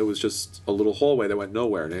turns out it was just a little hallway that went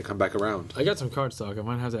nowhere, and it come back around. I got some card stock. I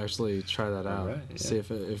might have to actually try that out. Alright, yeah. See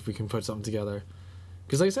if we can put something together.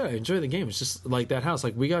 Because like I said, I enjoy the game. It's just like that house.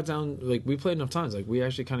 Like we got down. Like we played enough times. Like we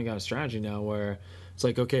actually kind of got a strategy now where it's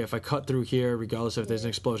like, okay, if I cut through here, regardless if there's an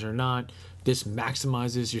explosion or not, this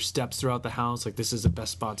maximizes your steps throughout the house. Like this is the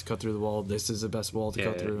best spot to cut through the wall. This is the best wall to Yeah,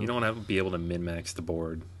 cut through. you don't want to be able to min-max the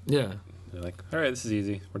board. Yeah. You're like, all right, this is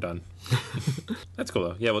easy. We're done. That's cool,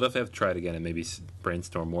 though. Yeah, we'll definitely have to try it again and maybe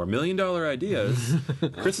brainstorm more $1 million ideas.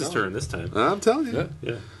 Chris's turn this time. I'm telling you.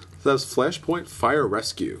 Yeah. So that was Flashpoint Fire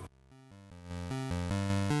Rescue.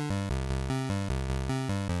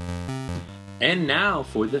 And now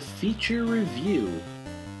for the feature review.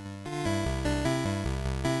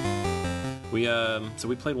 We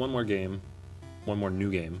played one more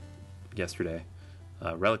new game yesterday.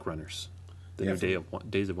 Relic Runners, the Yeah, new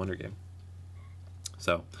Days of Wonder game.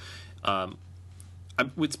 So,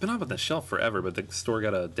 it's been up on the shelf forever, but the store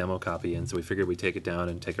got a demo copy in, so we figured we'd take it down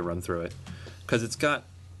and take a run through it. Because it's got,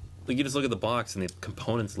 like, you just look at the box and the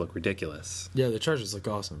components look ridiculous. Yeah, the charges look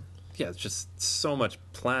awesome. Yeah, it's just so much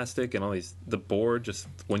plastic and all the board, just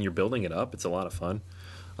when you're building it up, it's a lot of fun.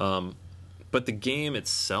 But the game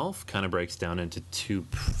itself kind of breaks down into 2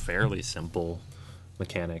 fairly simple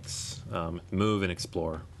mechanics. Move and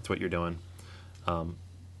explore. That's what you're doing.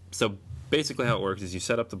 So basically how it works is you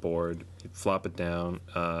set up the board, you flop it down.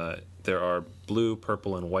 There are blue,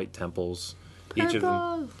 purple, and white temples. Each of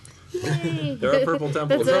them. Yay. There are purple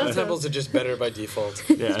temples. That's awesome. Temples are just better by default.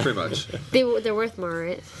 Yeah, Pretty much. They're worth more,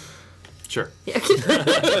 right? sure. They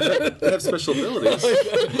have special abilities.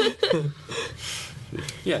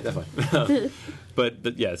 Yeah, definitely. But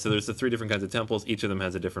so there's the 3 different kinds of temples. Each of them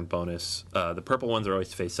has a different bonus. The purple ones are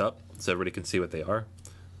always face up, so everybody can see what they are.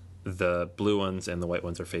 The blue ones and the white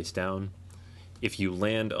ones are face down. If you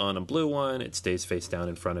land on a blue one, it stays face down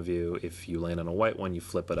in front of you. If you land on a white one, you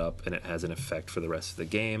flip it up, and it has an effect for the rest of the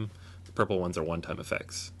game. The purple ones are one-time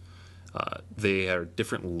effects. They are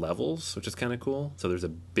different levels, which is kind of cool. So there's a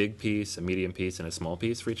big piece, a medium piece, and a small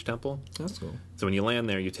piece for each temple. That's cool. So when you land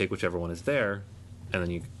there, you take whichever one is there, and then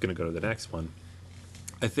you're going to go to the next one.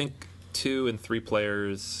 I think 2 and 3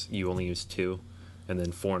 players, you only use 2, and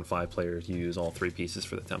then 4 and 5 players, you use all 3 pieces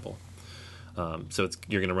for the temple. So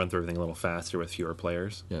you're going to run through everything a little faster with fewer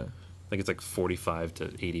players. Yeah. I think it's like 45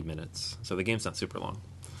 to 80 minutes. So the game's not super long.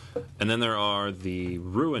 And then there are the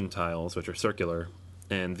ruin tiles, which are circular,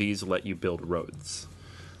 and these let you build roads.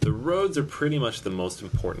 The roads are pretty much the most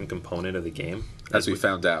important component of the game. As we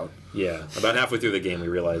found out. Yeah. About halfway through the game, we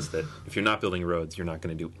realized that if you're not building roads, you're not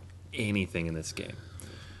going to do anything in this game.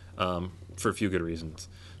 For a few good reasons.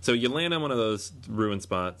 So you land on one of those ruin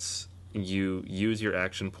spots, you use your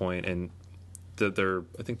action point, and I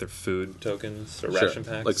think they're food tokens or ration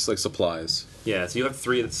packs. Like supplies. Yeah, so you have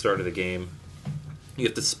 3 at the start of the game. You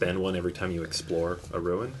have to spend one every time you explore a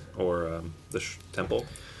ruin or the temple.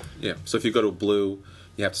 Yeah, so if you go to blue,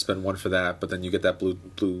 you have to spend 1 for that, but then you get that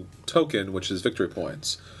blue token, which is victory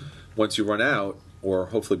points. Once you run out, or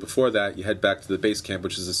hopefully before that, you head back to the base camp,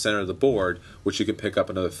 which is the center of the board, which you can pick up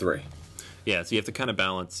another 3. Yeah, so you have to kind of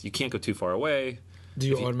balance. You can't go too far away. Do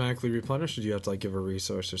you automatically replenish, or do you have to give a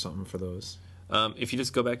resource or something for those? If you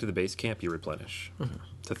just go back to the base camp, you replenish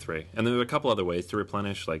to 3. And there are a couple other ways to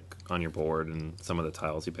replenish, like on your board and some of the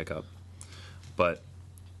tiles you pick up. But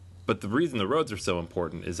the reason the roads are so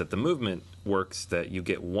important is that the movement works that you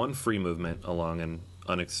get 1 free movement along an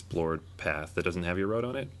unexplored path that doesn't have your road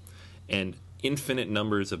on it, and infinite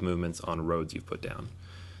numbers of movements on roads you've put down.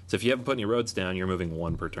 So if you haven't put any roads down, you're moving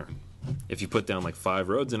 1 per turn. If you put down like 5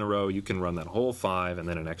 roads in a row, you can run that whole 5 and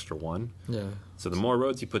then an extra 1. Yeah. So the more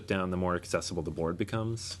roads you put down, the more accessible the board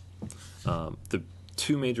becomes. The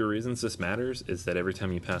 2 major reasons this matters is that every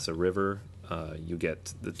time you pass a river, you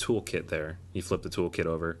get the toolkit there. You flip the toolkit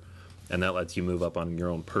over, and that lets you move up on your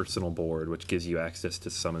own personal board, which gives you access to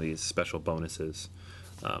some of these special bonuses,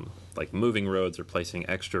 like moving roads or placing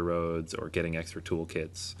extra roads or getting extra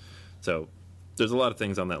toolkits. So there's a lot of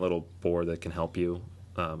things on that little board that can help you.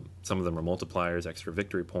 Some of them are multipliers, extra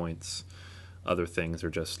victory points. Other things are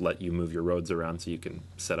just let you move your roads around so you can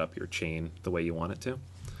set up your chain the way you want it to.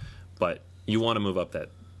 But you want to move up that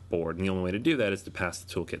board, and the only way to do that is to pass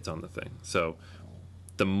the toolkits on the thing. So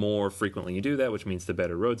the more frequently you do that, which means the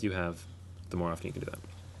better roads you have, the more often you can do that.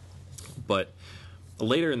 But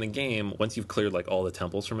later in the game, once you've cleared like all the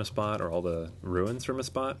temples from a spot or all the ruins from a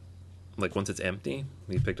spot, like once it's empty,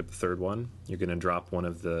 you picked up the 3rd one, you're going to drop one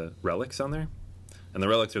of the relics on there. And the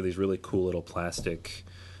relics are these really cool little plastic.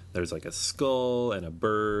 There's like a skull and a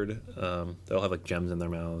bird. They all have like gems in their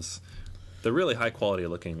mouths. They're really high quality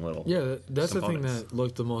looking little. Yeah, that's the thing components. that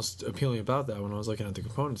looked the most appealing about that when I was looking at the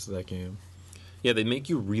components of that game. Yeah, they make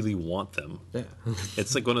you really want them. Yeah.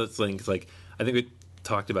 It's like one of those things. Like I think we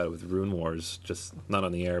talked about it with Rune Wars, just not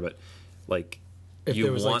on the air, but like If you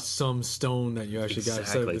there was want like some stone that you actually got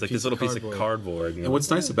instead of exactly. the It's like this little piece of cardboard. You know? And what's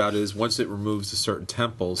nice about it is once it removes a certain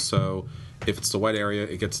temple, so if it's the white area,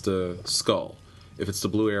 it gets the skull. If it's the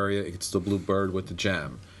blue area, it gets the blue bird with the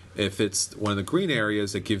gem. If it's one of the green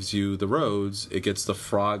areas, it gives you the roads. It gets the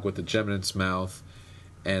frog with the gem in its mouth,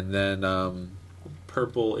 and then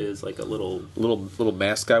purple is like a little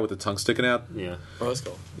mask guy with the tongue sticking out. yeah. Oh, that's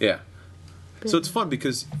cool. Yeah. So it's fun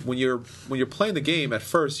because when you're playing the game, at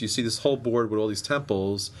first you see this whole board with all these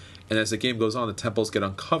temples, and as the game goes on, the temples get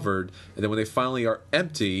uncovered, and then when they finally are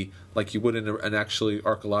empty, like you would in an actually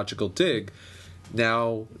archaeological dig,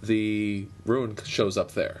 now the ruin shows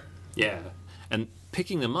up there. Yeah, and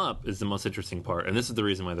picking them up is the most interesting part, and this is the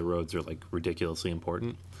reason why the roads are like ridiculously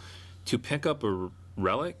important. To pick up a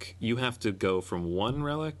relic, you have to go from one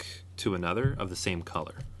relic to another of the same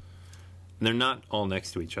color. And they're not all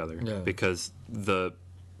next to each other because the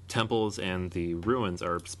temples and the ruins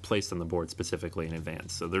are placed on the board specifically in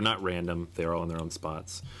advance. So they're not random, they're all in their own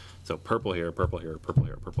spots. So purple here, purple here, purple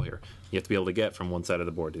here, purple here. You have to be able to get from one side of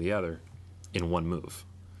the board to the other in one move.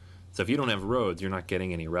 So if you don't have roads, you're not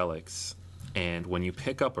getting any relics. And when you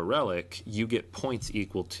pick up a relic, you get points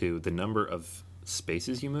equal to the number of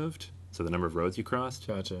spaces you moved, so the number of roads you crossed,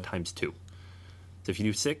 times 2. So if you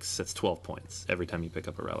do 6, that's 12 points every time you pick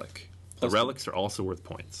up a relic. The relics are also worth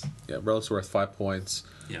points. Yeah, relics are worth 5 points.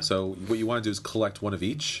 Yeah. So what you want to do is collect one of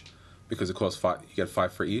each, because it costs 5. You get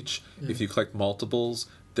 5 for each. If you collect multiples,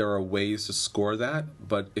 there are ways to score that,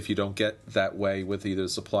 but if you don't get that way with either a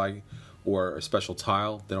supply or a special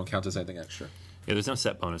tile, they don't count as anything extra. Yeah, there's no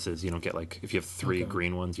set bonuses. You don't get, like, if you have 3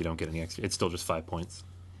 green ones, you don't get any extra. It's still just 5 points.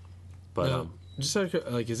 But just out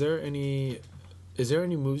of, like, is there any is there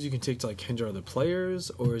any moves you can take to like hinder other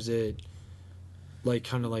players, or is it like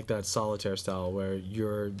kind of like that solitaire style where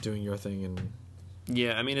you're doing your thing and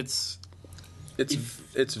Yeah, I mean it's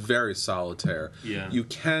very solitaire. Yeah. You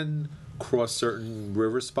can cross certain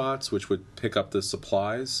river spots, which would pick up the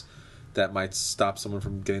supplies that might stop someone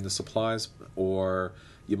from getting the supplies, or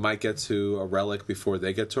you might get to a relic before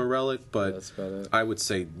they get to a relic, but that's about it. I would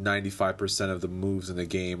say 95% of the moves in the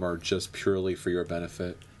game are just purely for your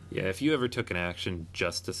benefit. Yeah, if you ever took an action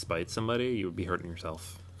just to spite somebody, you would be hurting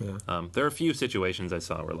yourself. Yeah. There are a few situations I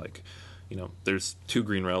saw where, like, there's 2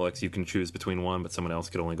 green relics, you can choose between one, but someone else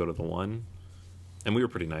could only go to the one. And we were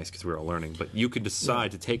pretty nice because we were all learning, but you could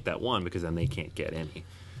decide to take that one because then they can't get any.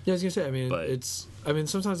 Yeah, I was gonna say. I mean, But-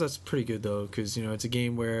 sometimes that's pretty good though, because it's a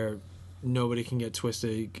game where nobody can get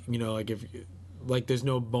twisted. Like if there's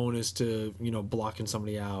no bonus to blocking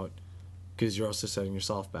somebody out because you're also setting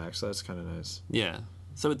yourself back. So that's kind of nice. Yeah.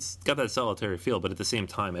 So it's got that solitary feel, but at the same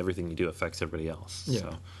time, everything you do affects everybody else. Yeah.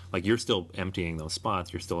 So, like, you're still emptying those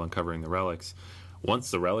spots. You're still uncovering the relics.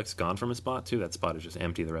 Once the relic's gone from a spot, too, that spot is just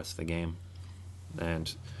empty the rest of the game.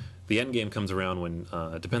 And the end game comes around when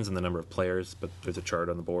it depends on the number of players, but there's a chart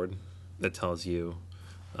on the board that tells you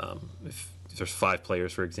if there's 5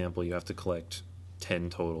 players, for example, you have to collect 10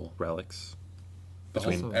 total relics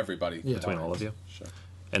Between everybody. Yeah. between all of you. Sure.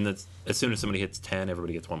 And that's, as soon as somebody hits 10,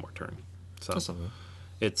 everybody gets one more turn. So That's something.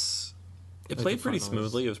 it played the pretty front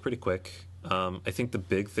smoothly. It was pretty quick. I think the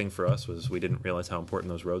big thing for us was we didn't realize how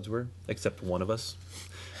important those roads were, except one of us,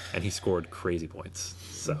 and he scored crazy points.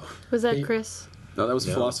 So Was that Chris? No, that was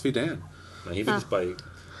No. Philosophy Dan. he did just by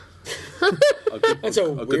That's a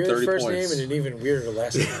good weird 30 first points. name and an even weirder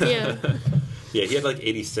last name. Yeah. he had like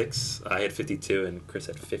 86. I had 52, and Chris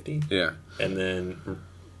had 50. Yeah. And then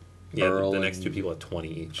Earl the next and- 2 people had 20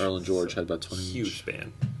 each. Earl and George had about 20 huge each.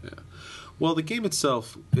 span. Yeah. Well, the game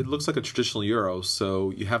itself, it looks like a traditional Euro, so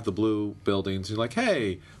you have the blue buildings, you're like,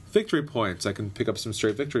 hey, victory points, I can pick up some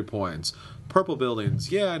straight victory points. Purple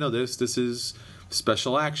buildings, yeah, I know this is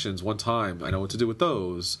special actions, one time, I know what to do with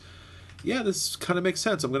those. Yeah, this kind of makes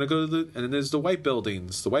sense, I'm going to go to and then there's the white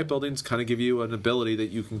buildings. The white buildings kind of give you an ability that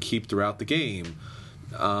you can keep throughout the game.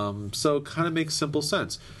 So it kind of makes simple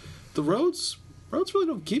sense. The roads really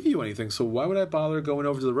don't give you anything, so why would I bother going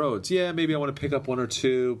over to the roads? Yeah, maybe I want to pick up 1 or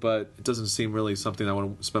 2, but it doesn't seem really something I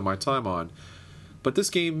want to spend my time on. But this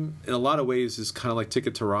game, in a lot of ways, is kind of like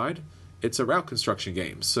Ticket to Ride. It's a route construction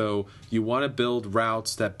game, so you want to build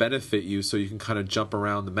routes that benefit you so you can kind of jump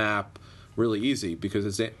around the map really easy, because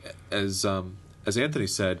as Anthony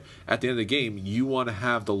said, at the end of the game, you want to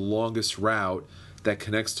have the longest route that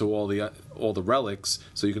connects to all the relics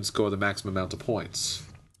so you can score the maximum amount of points.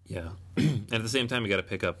 Yeah. And at the same time, you got to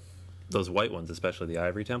pick up those white ones, especially the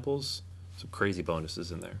ivory temples. Some crazy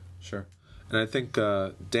bonuses in there. Sure. And I think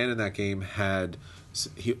Dan in that game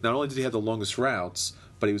not only did he have the longest routes,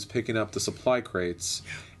 but he was picking up the supply crates.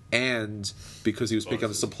 And because he was picking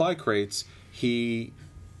up the supply crates, he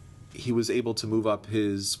was able to move up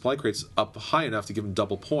his supply crates up high enough to give him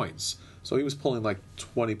double points. So he was pulling like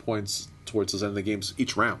 20 points towards the end of the games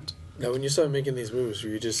each round. Now, when you started making these moves, were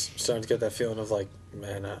you just starting to get that feeling of like,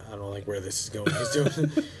 man, I don't like where this is going. He's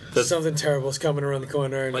doing something terrible is coming around the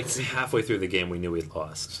corner. And Like halfway through the game, we knew we'd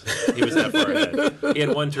lost. He was that far ahead. He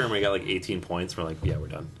had one turn where he got like 18 points. We're like, yeah, we're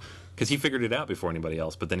done. Because he figured it out before anybody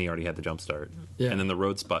else, but then he already had the jump start. Yeah. And then the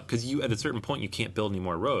road spot. Because at a certain point, you can't build any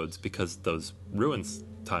more roads because those ruins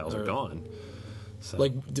tiles are gone. So.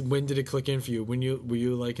 like, when did it click in for you? Were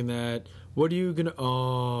you like in that? What are you gonna?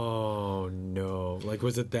 Oh no! Like,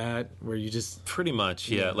 was it that where you just? Pretty much,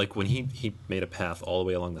 yeah. Like when he made a path all the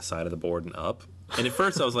way along the side of the board and up. And at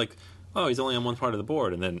first I was like, oh, he's only on one part of the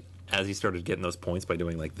board. And then as he started getting those points by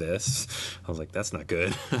doing like this, I was like, that's not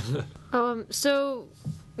good. So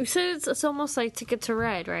you said it's almost like Ticket to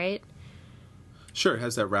Ride, right? Sure, it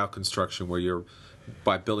has that route construction where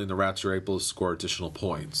by building the routes, you're able to score additional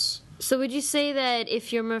points. So would you say that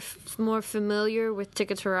if you're more familiar with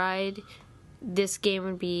Ticket to Ride, this game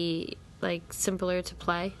would be like simpler to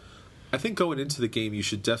play? I think going into the game, you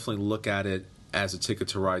should definitely look at it as a Ticket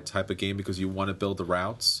to Ride type of game because you want to build the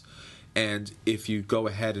routes. And if you go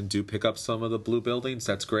ahead and do pick up some of the blue buildings,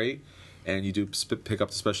 that's great. And you do pick up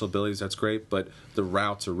the special abilities, that's great. But the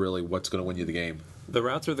routes are really what's going to win you the game. The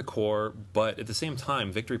routes are the core, but at the same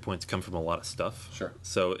time, victory points come from a lot of stuff. Sure.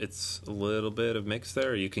 So it's a little bit of mix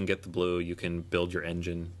there. You can get the blue, you can build your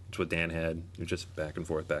engine, which is what Dan had. You're just back and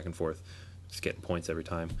forth, just getting points every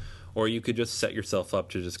time. Or you could just set yourself up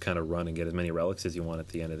to just kind of run and get as many relics as you want at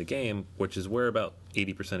the end of the game, which is where about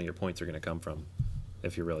 80% of your points are going to come from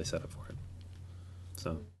if you're really set up for it.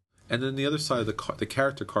 So. And then the other side of the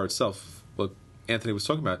character card itself, well, Anthony was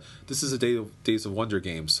talking about, this is a Days of Wonder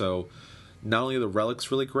game. So not only are the relics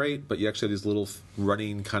really great, but you actually have these little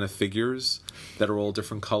running kind of figures that are all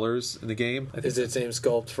different colors in the game. Is it same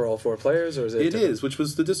sculpt for all 4 players, or is it? It is, which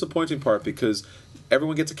was the disappointing part, because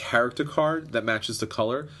everyone gets a character card that matches the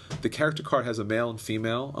color. The character card has a male and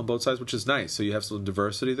female on both sides, which is nice. So you have some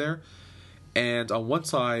diversity there. And on one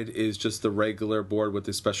side is just the regular board with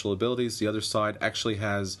the special abilities. The other side actually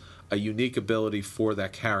has a unique ability for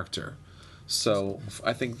that character. So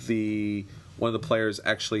I think one of the players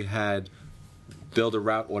actually had build a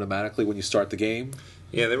route automatically when you start the game.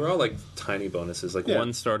 Yeah, they were all like tiny bonuses. Like Yeah.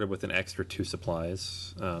 one started with an extra 2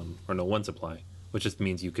 supplies, or no, 1 supply, which just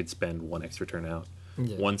means you could spend 1 extra turn out.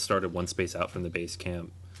 Yeah. One started 1 space out from the base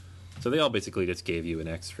camp. So they all basically just gave you an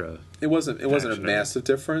extra. It wasn't a Action, massive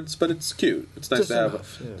difference, but it's cute. It's nice Just to have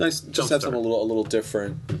enough, yeah. nice just have something a little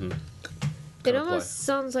different. It kind of almost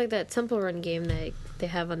sounds like that Temple Run game that they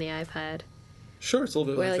have on the iPad, Sure, it's a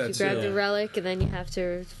little bit where like like you that grab too. the relic and then you have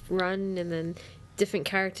to run, and then different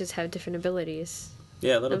characters have different abilities.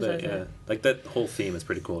 Yeah, a little Those bit. are Yeah, the- like that whole theme is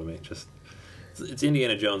pretty cool to me. Just it's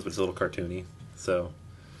Indiana Jones, but it's a little cartoony. So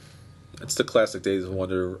It's the classic Days of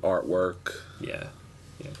Wonder artwork. yeah.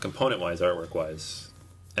 Component wise, artwork wise,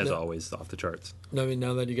 as Yeah. always, off the charts. I mean,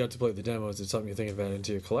 now that you got to play the demo, is it something you think of adding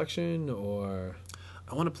to your collection, or?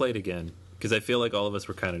 I want to play it again because I feel like all of us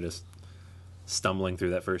were kind of just stumbling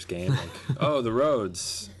through that first game. Like, oh, the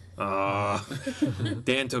roads.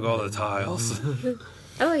 Dan took all the tiles.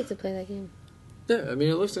 I like to play that game. Yeah, I mean,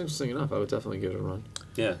 it looks interesting enough. I would definitely give it a run.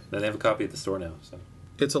 Yeah, and they have a copy at the store now. So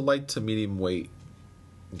It's a light to medium weight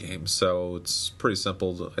game, so it's pretty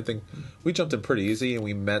simple. I think we jumped in pretty easy, and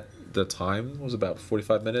we met the time. It was about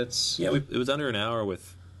 45 minutes. yeah, it was under an hour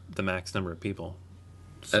with the max number of people.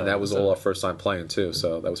 And that was all our first time playing, too,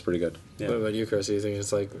 so that was pretty good. Yeah. What about you, Chris? Do you think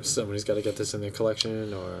it's like somebody's got to get this in their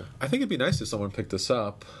collection, or? I think it'd be nice if someone picked this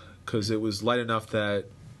up, because it was light enough that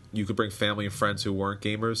you could bring family and friends who weren't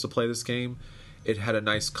gamers to play this game. It had a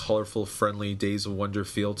nice, colorful, friendly Days of Wonder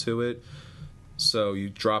feel to it. So you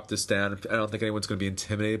drop this down. I don't think anyone's going to be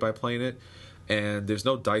intimidated by playing it. And there's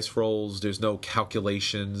no dice rolls. There's no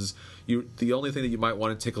calculations. The only thing that you might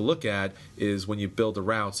want to take a look at is when you build the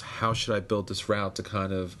routes, how should I build this route to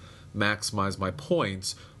kind of maximize my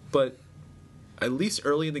points? But at least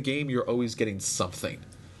early in the game, you're always getting something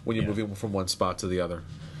when you're moving from one spot to the other.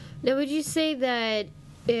 Now, would you say that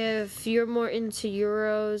if you're more into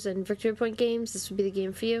Euros and victory point games, this would be the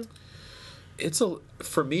game for you?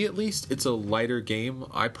 For me at least, it's a lighter game.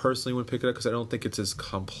 I personally would pick it up because I don't think it's as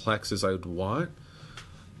complex as I would want.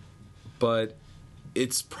 But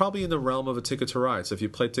it's probably in the realm of a Ticket to Ride. So if you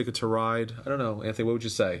play Ticket to Ride, I don't know, Anthony, what would you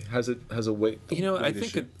say? Has a weight? You know, I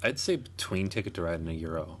think I'd say between Ticket to Ride and a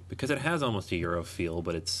Euro, because it has almost a Euro feel,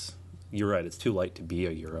 but you're right, it's too light to be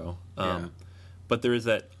a Euro. Yeah. But there is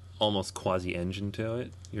that almost quasi engine to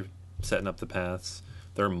it. You're setting up the paths.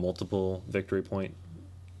 There are multiple victory point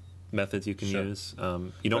methods you can Sure. use.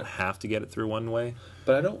 You don't have to get it through one way.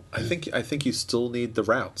 But I think you still need the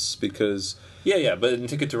routes because Yeah, but in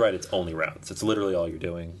Ticket to Ride, it's only routes. It's literally all you're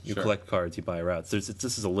doing. You Sure. collect cards, you buy routes. This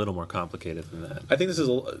is a little more complicated than that. I think this is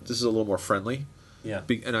a little more friendly. Yeah.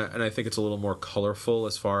 And I think it's a little more colorful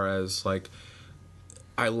as far as like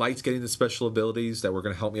I liked getting the special abilities that were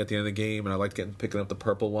going to help me at the end of the game, and I liked picking up the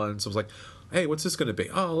purple ones. So I was like, hey, what's this going to be?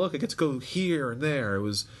 Oh, look, I get to go here and there.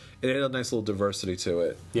 It had a nice little diversity to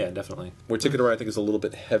it. Yeah, definitely. Where Ticket to Ride, I think, is a little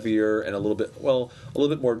bit heavier and a little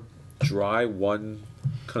bit more dry, one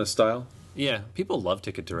kind of style. Yeah, people love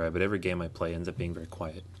Ticket to Ride, but every game I play ends up being very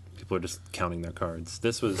quiet. People are just counting their cards.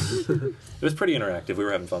 This was it was pretty interactive. We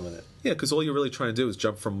were having fun with it. Yeah, because all you're really trying to do is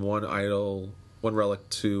jump from one relic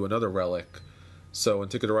to another relic. So in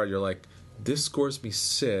Ticket to Ride, you're like, this scores me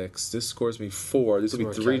 6, this scores me 4, this will be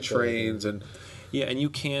more 3 calculated. trains, and Yeah, and you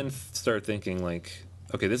can start thinking like,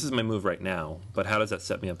 okay, this is my move right now, but how does that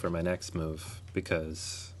set me up for my next move?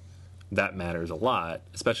 Because that matters a lot,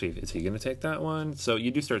 especially if is he going to take that one? So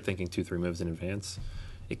you do start thinking 2-3 moves in advance.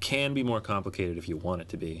 It can be more complicated if you want it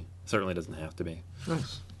to be. Certainly doesn't have to be.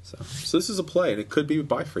 Nice. so this is a play, and it could be a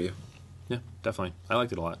buy for you. Yeah, definitely. I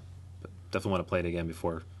liked it a lot, but definitely want to play it again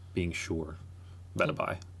before being sure about a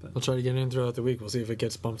buy. But, I'll try to get in throughout the week. We'll see if it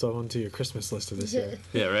gets bumped up onto your Christmas list of this year.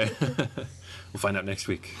 yeah, right. We'll find out next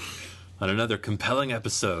week on another compelling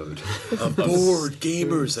episode Board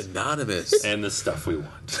Gamers Anonymous. and the stuff we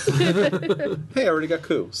want. Hey, I already got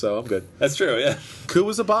Coup, so I'm good. That's true. Yeah. Coup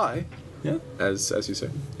was a buy, Yeah. as you say.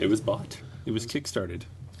 It was bought. It was kickstarted.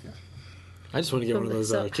 I just want to get one of those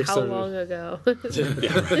So how Kickstarter. long ago?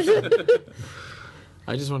 Yeah, right.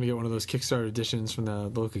 I just want to get one of those Kickstarter editions from the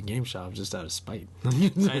local game shop just out of spite.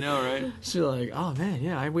 I know, right? She's like, oh man,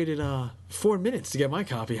 yeah, I waited 4 minutes to get my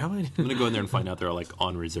copy. How many? I'm gonna go in there and find out they're like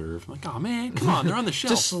on reserve. I'm like, oh man, come on, they're on the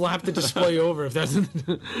shelf. Just slap the display over if that's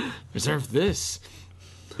reserve this.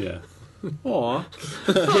 Yeah. Aw.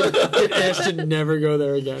 Get asked to never go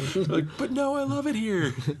there again. Like, but no, I love it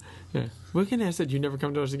here. Yeah. What can I said you never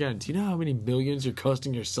come to us again? Do you know how many millions you're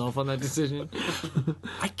costing yourself on that decision?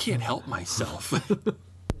 I can't help myself.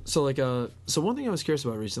 So one thing I was curious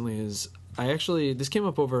about recently is this came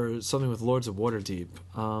up over something with Lords of Waterdeep,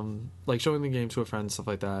 like showing the game to a friend, stuff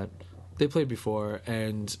like that. They played before,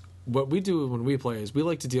 and what we do when we play is we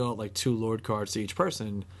like to deal out like 2 Lord cards to each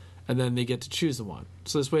person, and then they get to choose the one.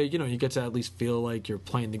 So this way, you get to at least feel like you're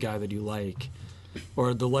playing the guy that you like,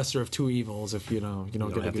 or the lesser of 2 evils if you don't get a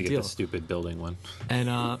have good to get deal. the stupid building one.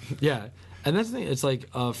 And yeah, and that's the thing. It's like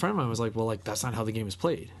a friend of mine was like, well, like that's not how the game is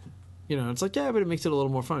played. It's like, yeah, but it makes it a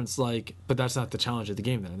little more fun. It's like, but that's not the challenge of the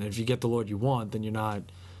game then. And if you get the Lord you want, then you're not,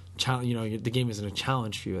 the game isn't a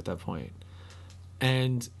challenge for you at that point.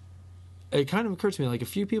 And it kind of occurred to me, like a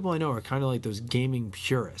few people I know are kind of like those gaming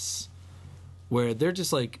purists, where they're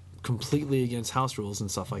just like completely against house rules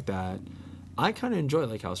and stuff like that. I kind of enjoy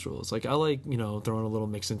like house rules. Like I like, throwing a little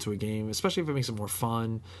mix into a game, especially if it makes it more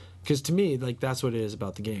fun. Because to me, like that's what it is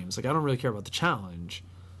about the games. Like I don't really care about the challenge.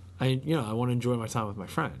 I want to enjoy my time with my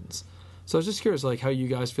friends. So I was just curious, like, how you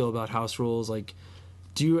guys feel about house rules. Like,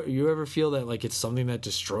 do you ever feel that, like, it's something that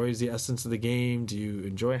destroys the essence of the game? Do you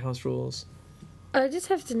enjoy house rules? I just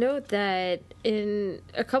have to note that in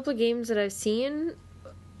a couple of games that I've seen,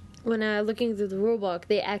 when looking through the rulebook,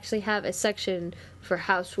 they actually have a section for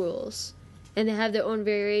house rules. And they have their own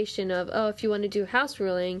variation of, if you want to do house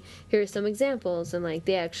ruling, here are some examples. And, like,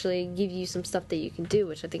 they actually give you some stuff that you can do,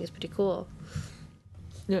 which I think is pretty cool.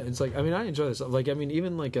 Yeah, it's like, I mean, I enjoy this. Like, I mean,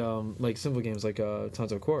 even like simple games like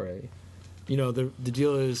Tanto Cuore, the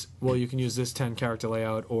deal is, well, you can use this 10 character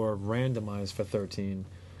layout or randomize for 13.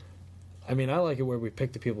 I mean, I like it where we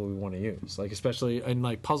pick the people we want to use. Like, especially in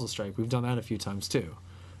like Puzzle Strike, we've done that a few times too,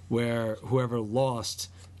 where whoever lost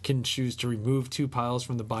can choose to remove 2 piles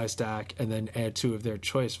from the buy stack and then add 2 of their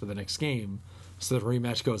choice for the next game, so the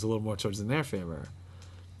rematch goes a little more towards in their favor.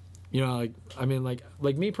 Like, I mean, like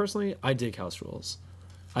me personally, I dig house rules.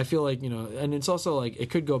 I feel like, and it's also like, it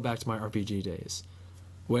could go back to my RPG days,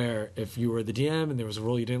 where if you were the DM and there was a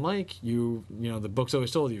rule you didn't like, the books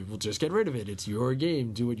always told you, well, just get rid of it. It's your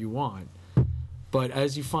game. Do what you want. But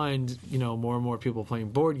as you find, more and more people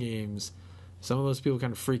playing board games, some of those people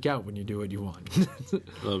kind of freak out when you do what you want. A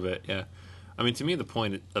little bit, yeah. I mean, to me, the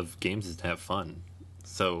point of games is to have fun.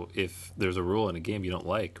 So if there's a rule in a game you don't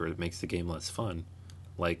like, or it makes the game less fun,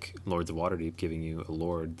 like Lords of Waterdeep giving you a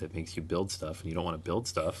lord that makes you build stuff, and you don't want to build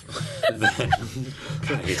stuff, then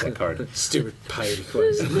God, I hate that card. Stupid piety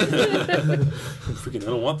quest. I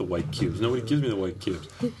don't want the white cubes. Nobody gives me the white cubes.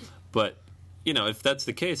 But if that's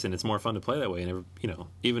the case, and it's more fun to play that way, and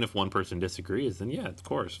even if one person disagrees, then yeah, of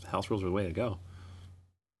course, house rules are the way to go.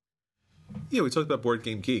 Yeah, we talked about Board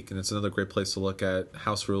Game Geek, and it's another great place to look at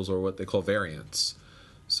house rules, or what they call variants.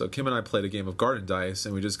 So Kim and I played a game of Garden Dice,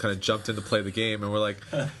 and we just kind of jumped in to play the game, and we're like,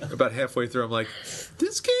 about halfway through, I'm like,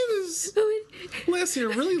 this game is lasting a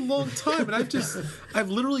really long time, and I've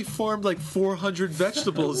literally farmed like 400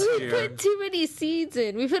 vegetables We here. put too many seeds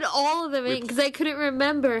in. We put all of them in because I couldn't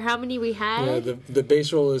remember how many we had. Yeah, the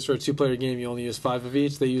base roll is for a 2-player game. You only use 5 of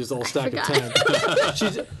each. They used the whole stack of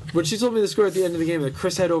 10. When she told me the score at the end of the game that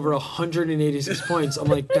Chris had over 186 points, I'm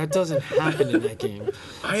like, that doesn't happen in that game.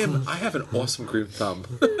 I have an awesome green thumb.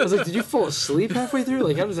 I was like, did you fall asleep halfway through?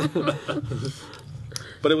 Like, how does that...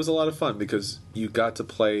 But it was a lot of fun because you got to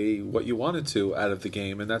play what you wanted to out of the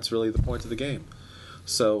game, and that's really the point of the game.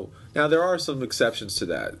 So now there are some exceptions to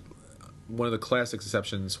that. One of the classic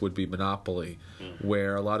exceptions would be Monopoly,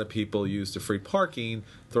 where a lot of people use the free parking,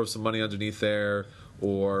 throw some money underneath there,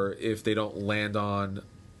 or if they don't land on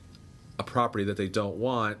a property that they don't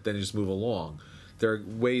want, then they just move along. There are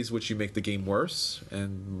ways which you make the game worse,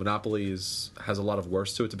 and Monopoly has a lot of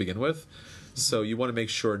worse to it to begin with. So you want to make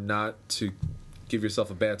sure not to give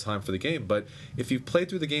yourself a bad time for the game. But if you've played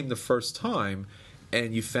through the game the first time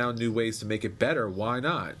and you found new ways to make it better, why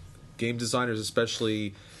not? Game designers,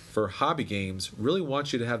 especially for hobby games, really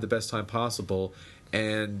want you to have the best time possible,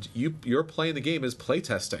 and you're playing the game as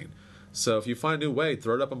playtesting. So if you find a new way,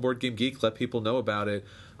 throw it up on Board Game Geek, let people know about it.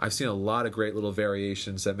 I've seen a lot of great little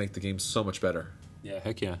variations that make the game so much better. Yeah,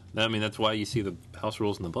 heck yeah. I mean, that's why you see the house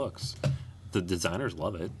rules in the books. The designers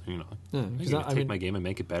love it. Yeah, you're gonna take my game and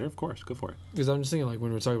make it better. Of course, go for it. Because I'm just thinking, like,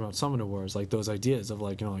 when we're talking about Summoner Wars, like those ideas of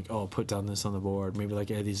like, put down this on the board, maybe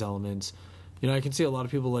like add these elements. I can see a lot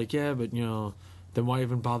of people like, yeah, but then why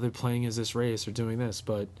even bother playing as this race or doing this?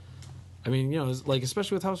 But I mean, it's like,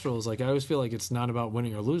 especially with house rules, like I always feel like it's not about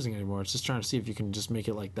winning or losing anymore. It's just trying to see if you can just make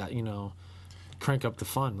it like that, crank up the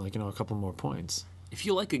fun, like, a couple more points. If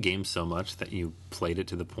you like a game so much that you played it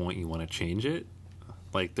to the point you want to change it,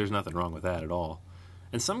 like, there's nothing wrong with that at all.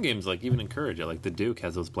 And some games, like, even encourage it. Like, the Duke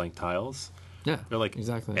has those blank tiles. Yeah, They're like,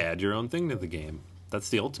 exactly. Add your own thing to the game. That's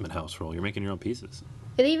the ultimate house rule. You're making your own pieces.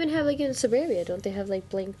 And they even have, like, in Suburbia, don't they have, like,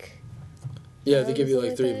 blank... Yeah, they give you, like,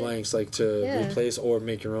 like 3 that? blanks, like, to Yeah. replace or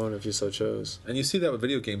make your own if you so chose. And you see that with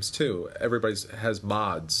video games too. Everybody has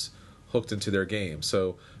mods hooked into their game.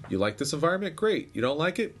 So you like this environment? Great. You don't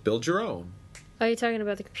like it? Build your own. Oh, you're talking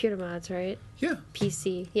about the computer mods, right? Yeah.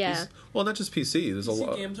 PC, yeah. Well, not just PC. There's a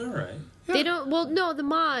lot. games are right. Yeah. They don't. Well, no, the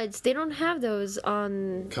mods they don't have those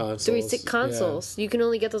on Consoles, consoles. You can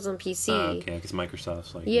only get those on PC. Okay, because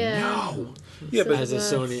Microsoft's like, Yeah. no. Yeah, but As a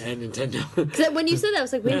Sony and Nintendo. 'Cause when you said that, I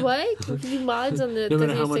was like, wait, what? We can do mods on the No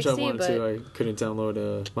matter how much I 360, wanted but to, I couldn't download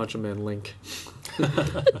a Macho Man link.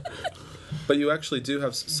 But you actually do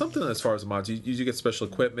have something as far as mods. You do get special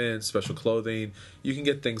equipment, special clothing. You can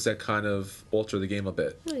get things that kind of alter the game a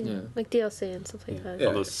bit. oh, yeah, Yeah. like DLC and stuff like that. Yeah.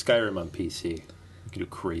 Although Skyrim on PC, you can do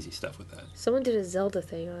crazy stuff with that. Someone did a Zelda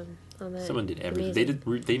thing on that. Someone did everything.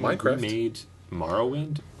 Amazing. They Minecraft. remade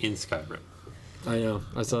Morrowind in Skyrim. I know.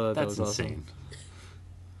 I saw that. That's that was awesome. insane.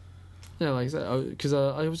 Yeah, like I said, because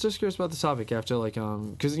I was just curious about the topic after, like,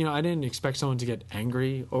 because I didn't expect someone to get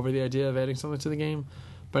angry over the idea of adding something to the game,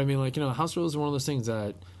 but I mean, like, house rules are one of those things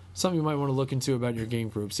that something you might want to look into about your game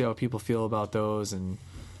group, see how people feel about those, and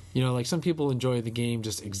like some people enjoy the game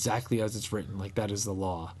just exactly as it's written, like that is the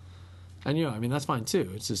law, and I mean that's fine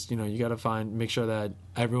too. It's just you got to make sure that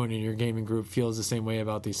everyone in your gaming group feels the same way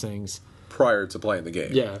about these things Prior to playing the game.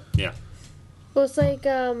 Yeah, Yeah. Well, it's like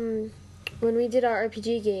when we did our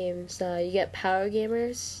RPG games, you get power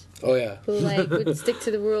gamers oh yeah, who like would stick to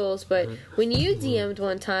the rules, but when you DM'd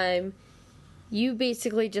one time, you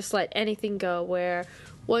basically just let anything go. Where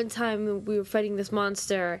one time we were fighting this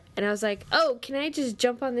monster, and I was like, "Oh, can I just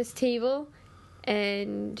jump on this table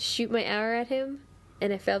and shoot my arrow at him?"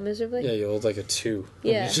 And I failed miserably. yeah, you hold like a 2.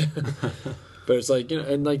 Yeah. But it's like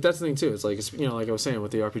and like that's the thing too. It's like like I was saying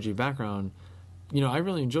with the RPG background, I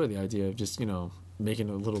really enjoy the idea of just making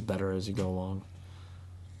it a little better as you go along.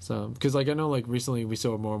 So because like I know like recently we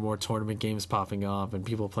saw more and more tournament games popping up and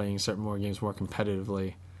people playing certain more games more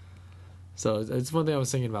competitively. So it's one thing I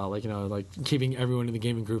was thinking about, like like keeping everyone in the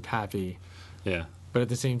gaming group happy, Yeah. but at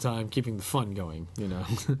the same time keeping the fun going.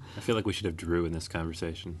 I feel like we should have Drew in this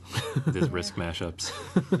conversation. These risk mashups.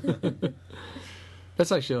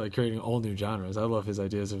 That's actually like creating all new genres. I love his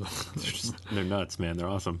ideas of. They're nuts, man. They're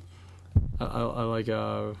awesome. I like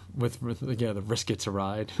with the Risk It to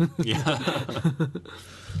Ride. Yeah.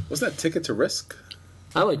 Was that Ticket to Risk?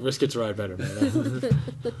 I like Risk It to Ride better, man.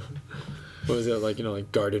 What was it like?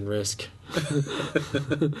 Like Garden Risk.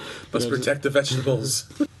 Must protect the vegetables.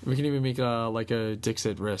 We can even make like a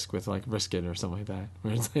Dixit Risk with like Risk It or something like that.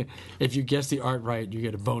 Where it's like, if you guess the art right, you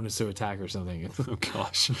get a bonus to attack or something. Oh,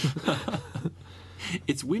 gosh.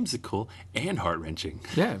 It's whimsical and heart-wrenching.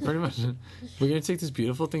 Yeah, pretty much. We're gonna take this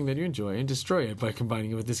beautiful thing that you enjoy and destroy it by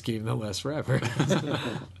combining it with this game that lasts forever.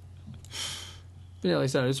 Yeah, like I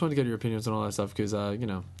said, I just wanted to get your opinions on all that stuff because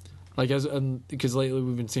like because lately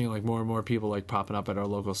we've been seeing like more and more people like popping up at our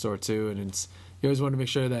local store too, and you always want to make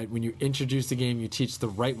sure that when you introduce the game, you teach the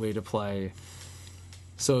right way to play,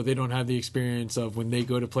 so they don't have the experience of when they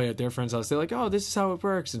go to play at their friend's house, they're like, oh, this is how it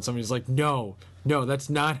works, and somebody's like, no,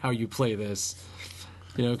 that's not how you play this.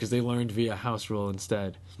 Because they learned via house rule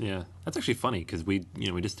instead. Yeah, that's actually funny because we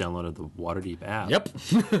just downloaded the Waterdeep app. Yep.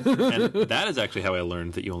 And that is actually how I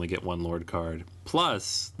learned that you only get one Lord card.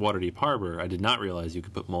 Plus, Waterdeep Harbor, I did not realize you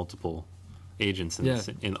could put multiple agents on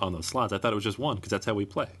those slots. I thought it was just one because that's how we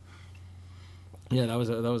play. Yeah, that was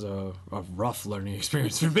a rough learning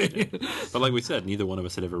experience for me. But like we said, neither one of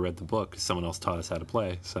us had ever read the book. Someone else taught us how to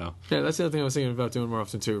play. So Yeah, that's the other thing I was thinking about doing more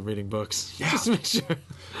often too, reading books. Yeah. Just to make sure.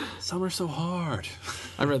 some are so hard.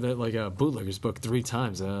 I read that like Bootlegger's book 3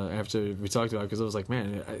 times after we talked about it because I was like,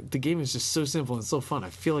 man, the game is just so simple and so fun. I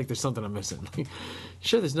feel like there's something I'm missing.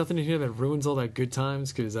 Sure, there's nothing in here that ruins all that good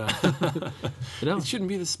times because It shouldn't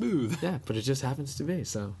be this smooth. yeah, but it just happens to be.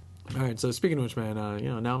 So, all right. So speaking of which, man,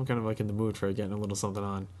 now I'm kind of like in the mood for getting a little something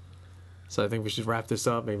on. So I think we should wrap this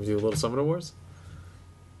up. Maybe do a little Summoner Wars.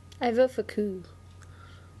 I vote for Coup.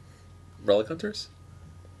 Relic Hunters?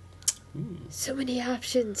 So many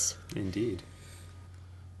options. Indeed.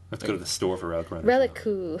 Let's go to the store for Relic Runners. Relic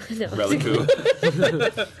Coup. No. Relic Coup.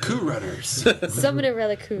 Coup Runners. Summon a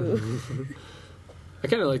Relic Coup. I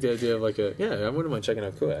kind of like the idea of like I wouldn't mind checking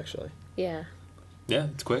out Coup actually. Yeah. Yeah,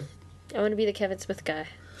 it's quick. I want to be the Kevin Smith guy.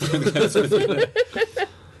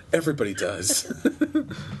 Everybody does.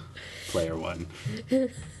 Player 1.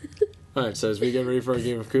 All right, so as we get ready for our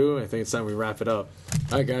game of Coup, I think it's time we wrap it up.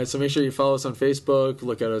 All right, guys, so make sure you follow us on Facebook,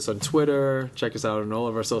 look at us on Twitter, check us out on all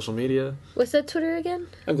of our social media. What's that Twitter again?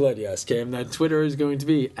 I'm glad you asked, Cam. That Twitter is going to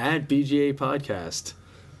be at BGA Podcast.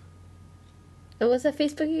 And what's that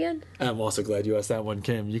Facebook again? I'm also glad you asked that one,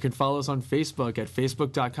 Kim. You can follow us on Facebook at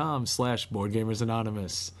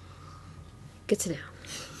facebook.com/BoardGamersAnonymous. Good to know.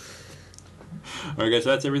 All right, guys, so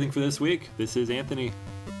that's everything for this week. This is Anthony.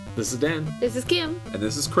 This is Dan. This is Kim. And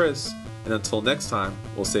this is Chris. And until next time,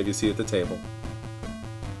 we'll save you a seat at the table.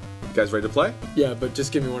 You guys ready to play? Yeah, but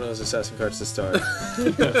just give me one of those assassin cards to start.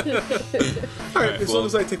 All right, as long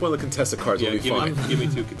as I take one of the contested cards, we'll be fine. Give me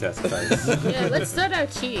 2 contested cards. Yeah, let's start our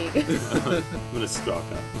cheating. I'm gonna stock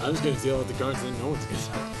up. I'm just going to deal with the cards and no one's going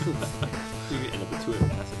to. You end up with 2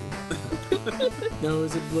 ambassadors. No,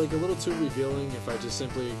 is it like a little too revealing if I just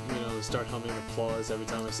simply, start humming applause every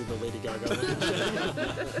time I see the Lady Gaga looking shit?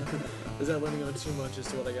 Is that letting on too much as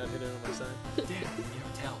to what I got hidden on my side? Damn, you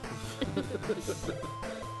never tell.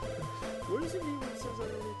 Where does it mean when it says I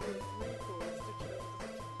only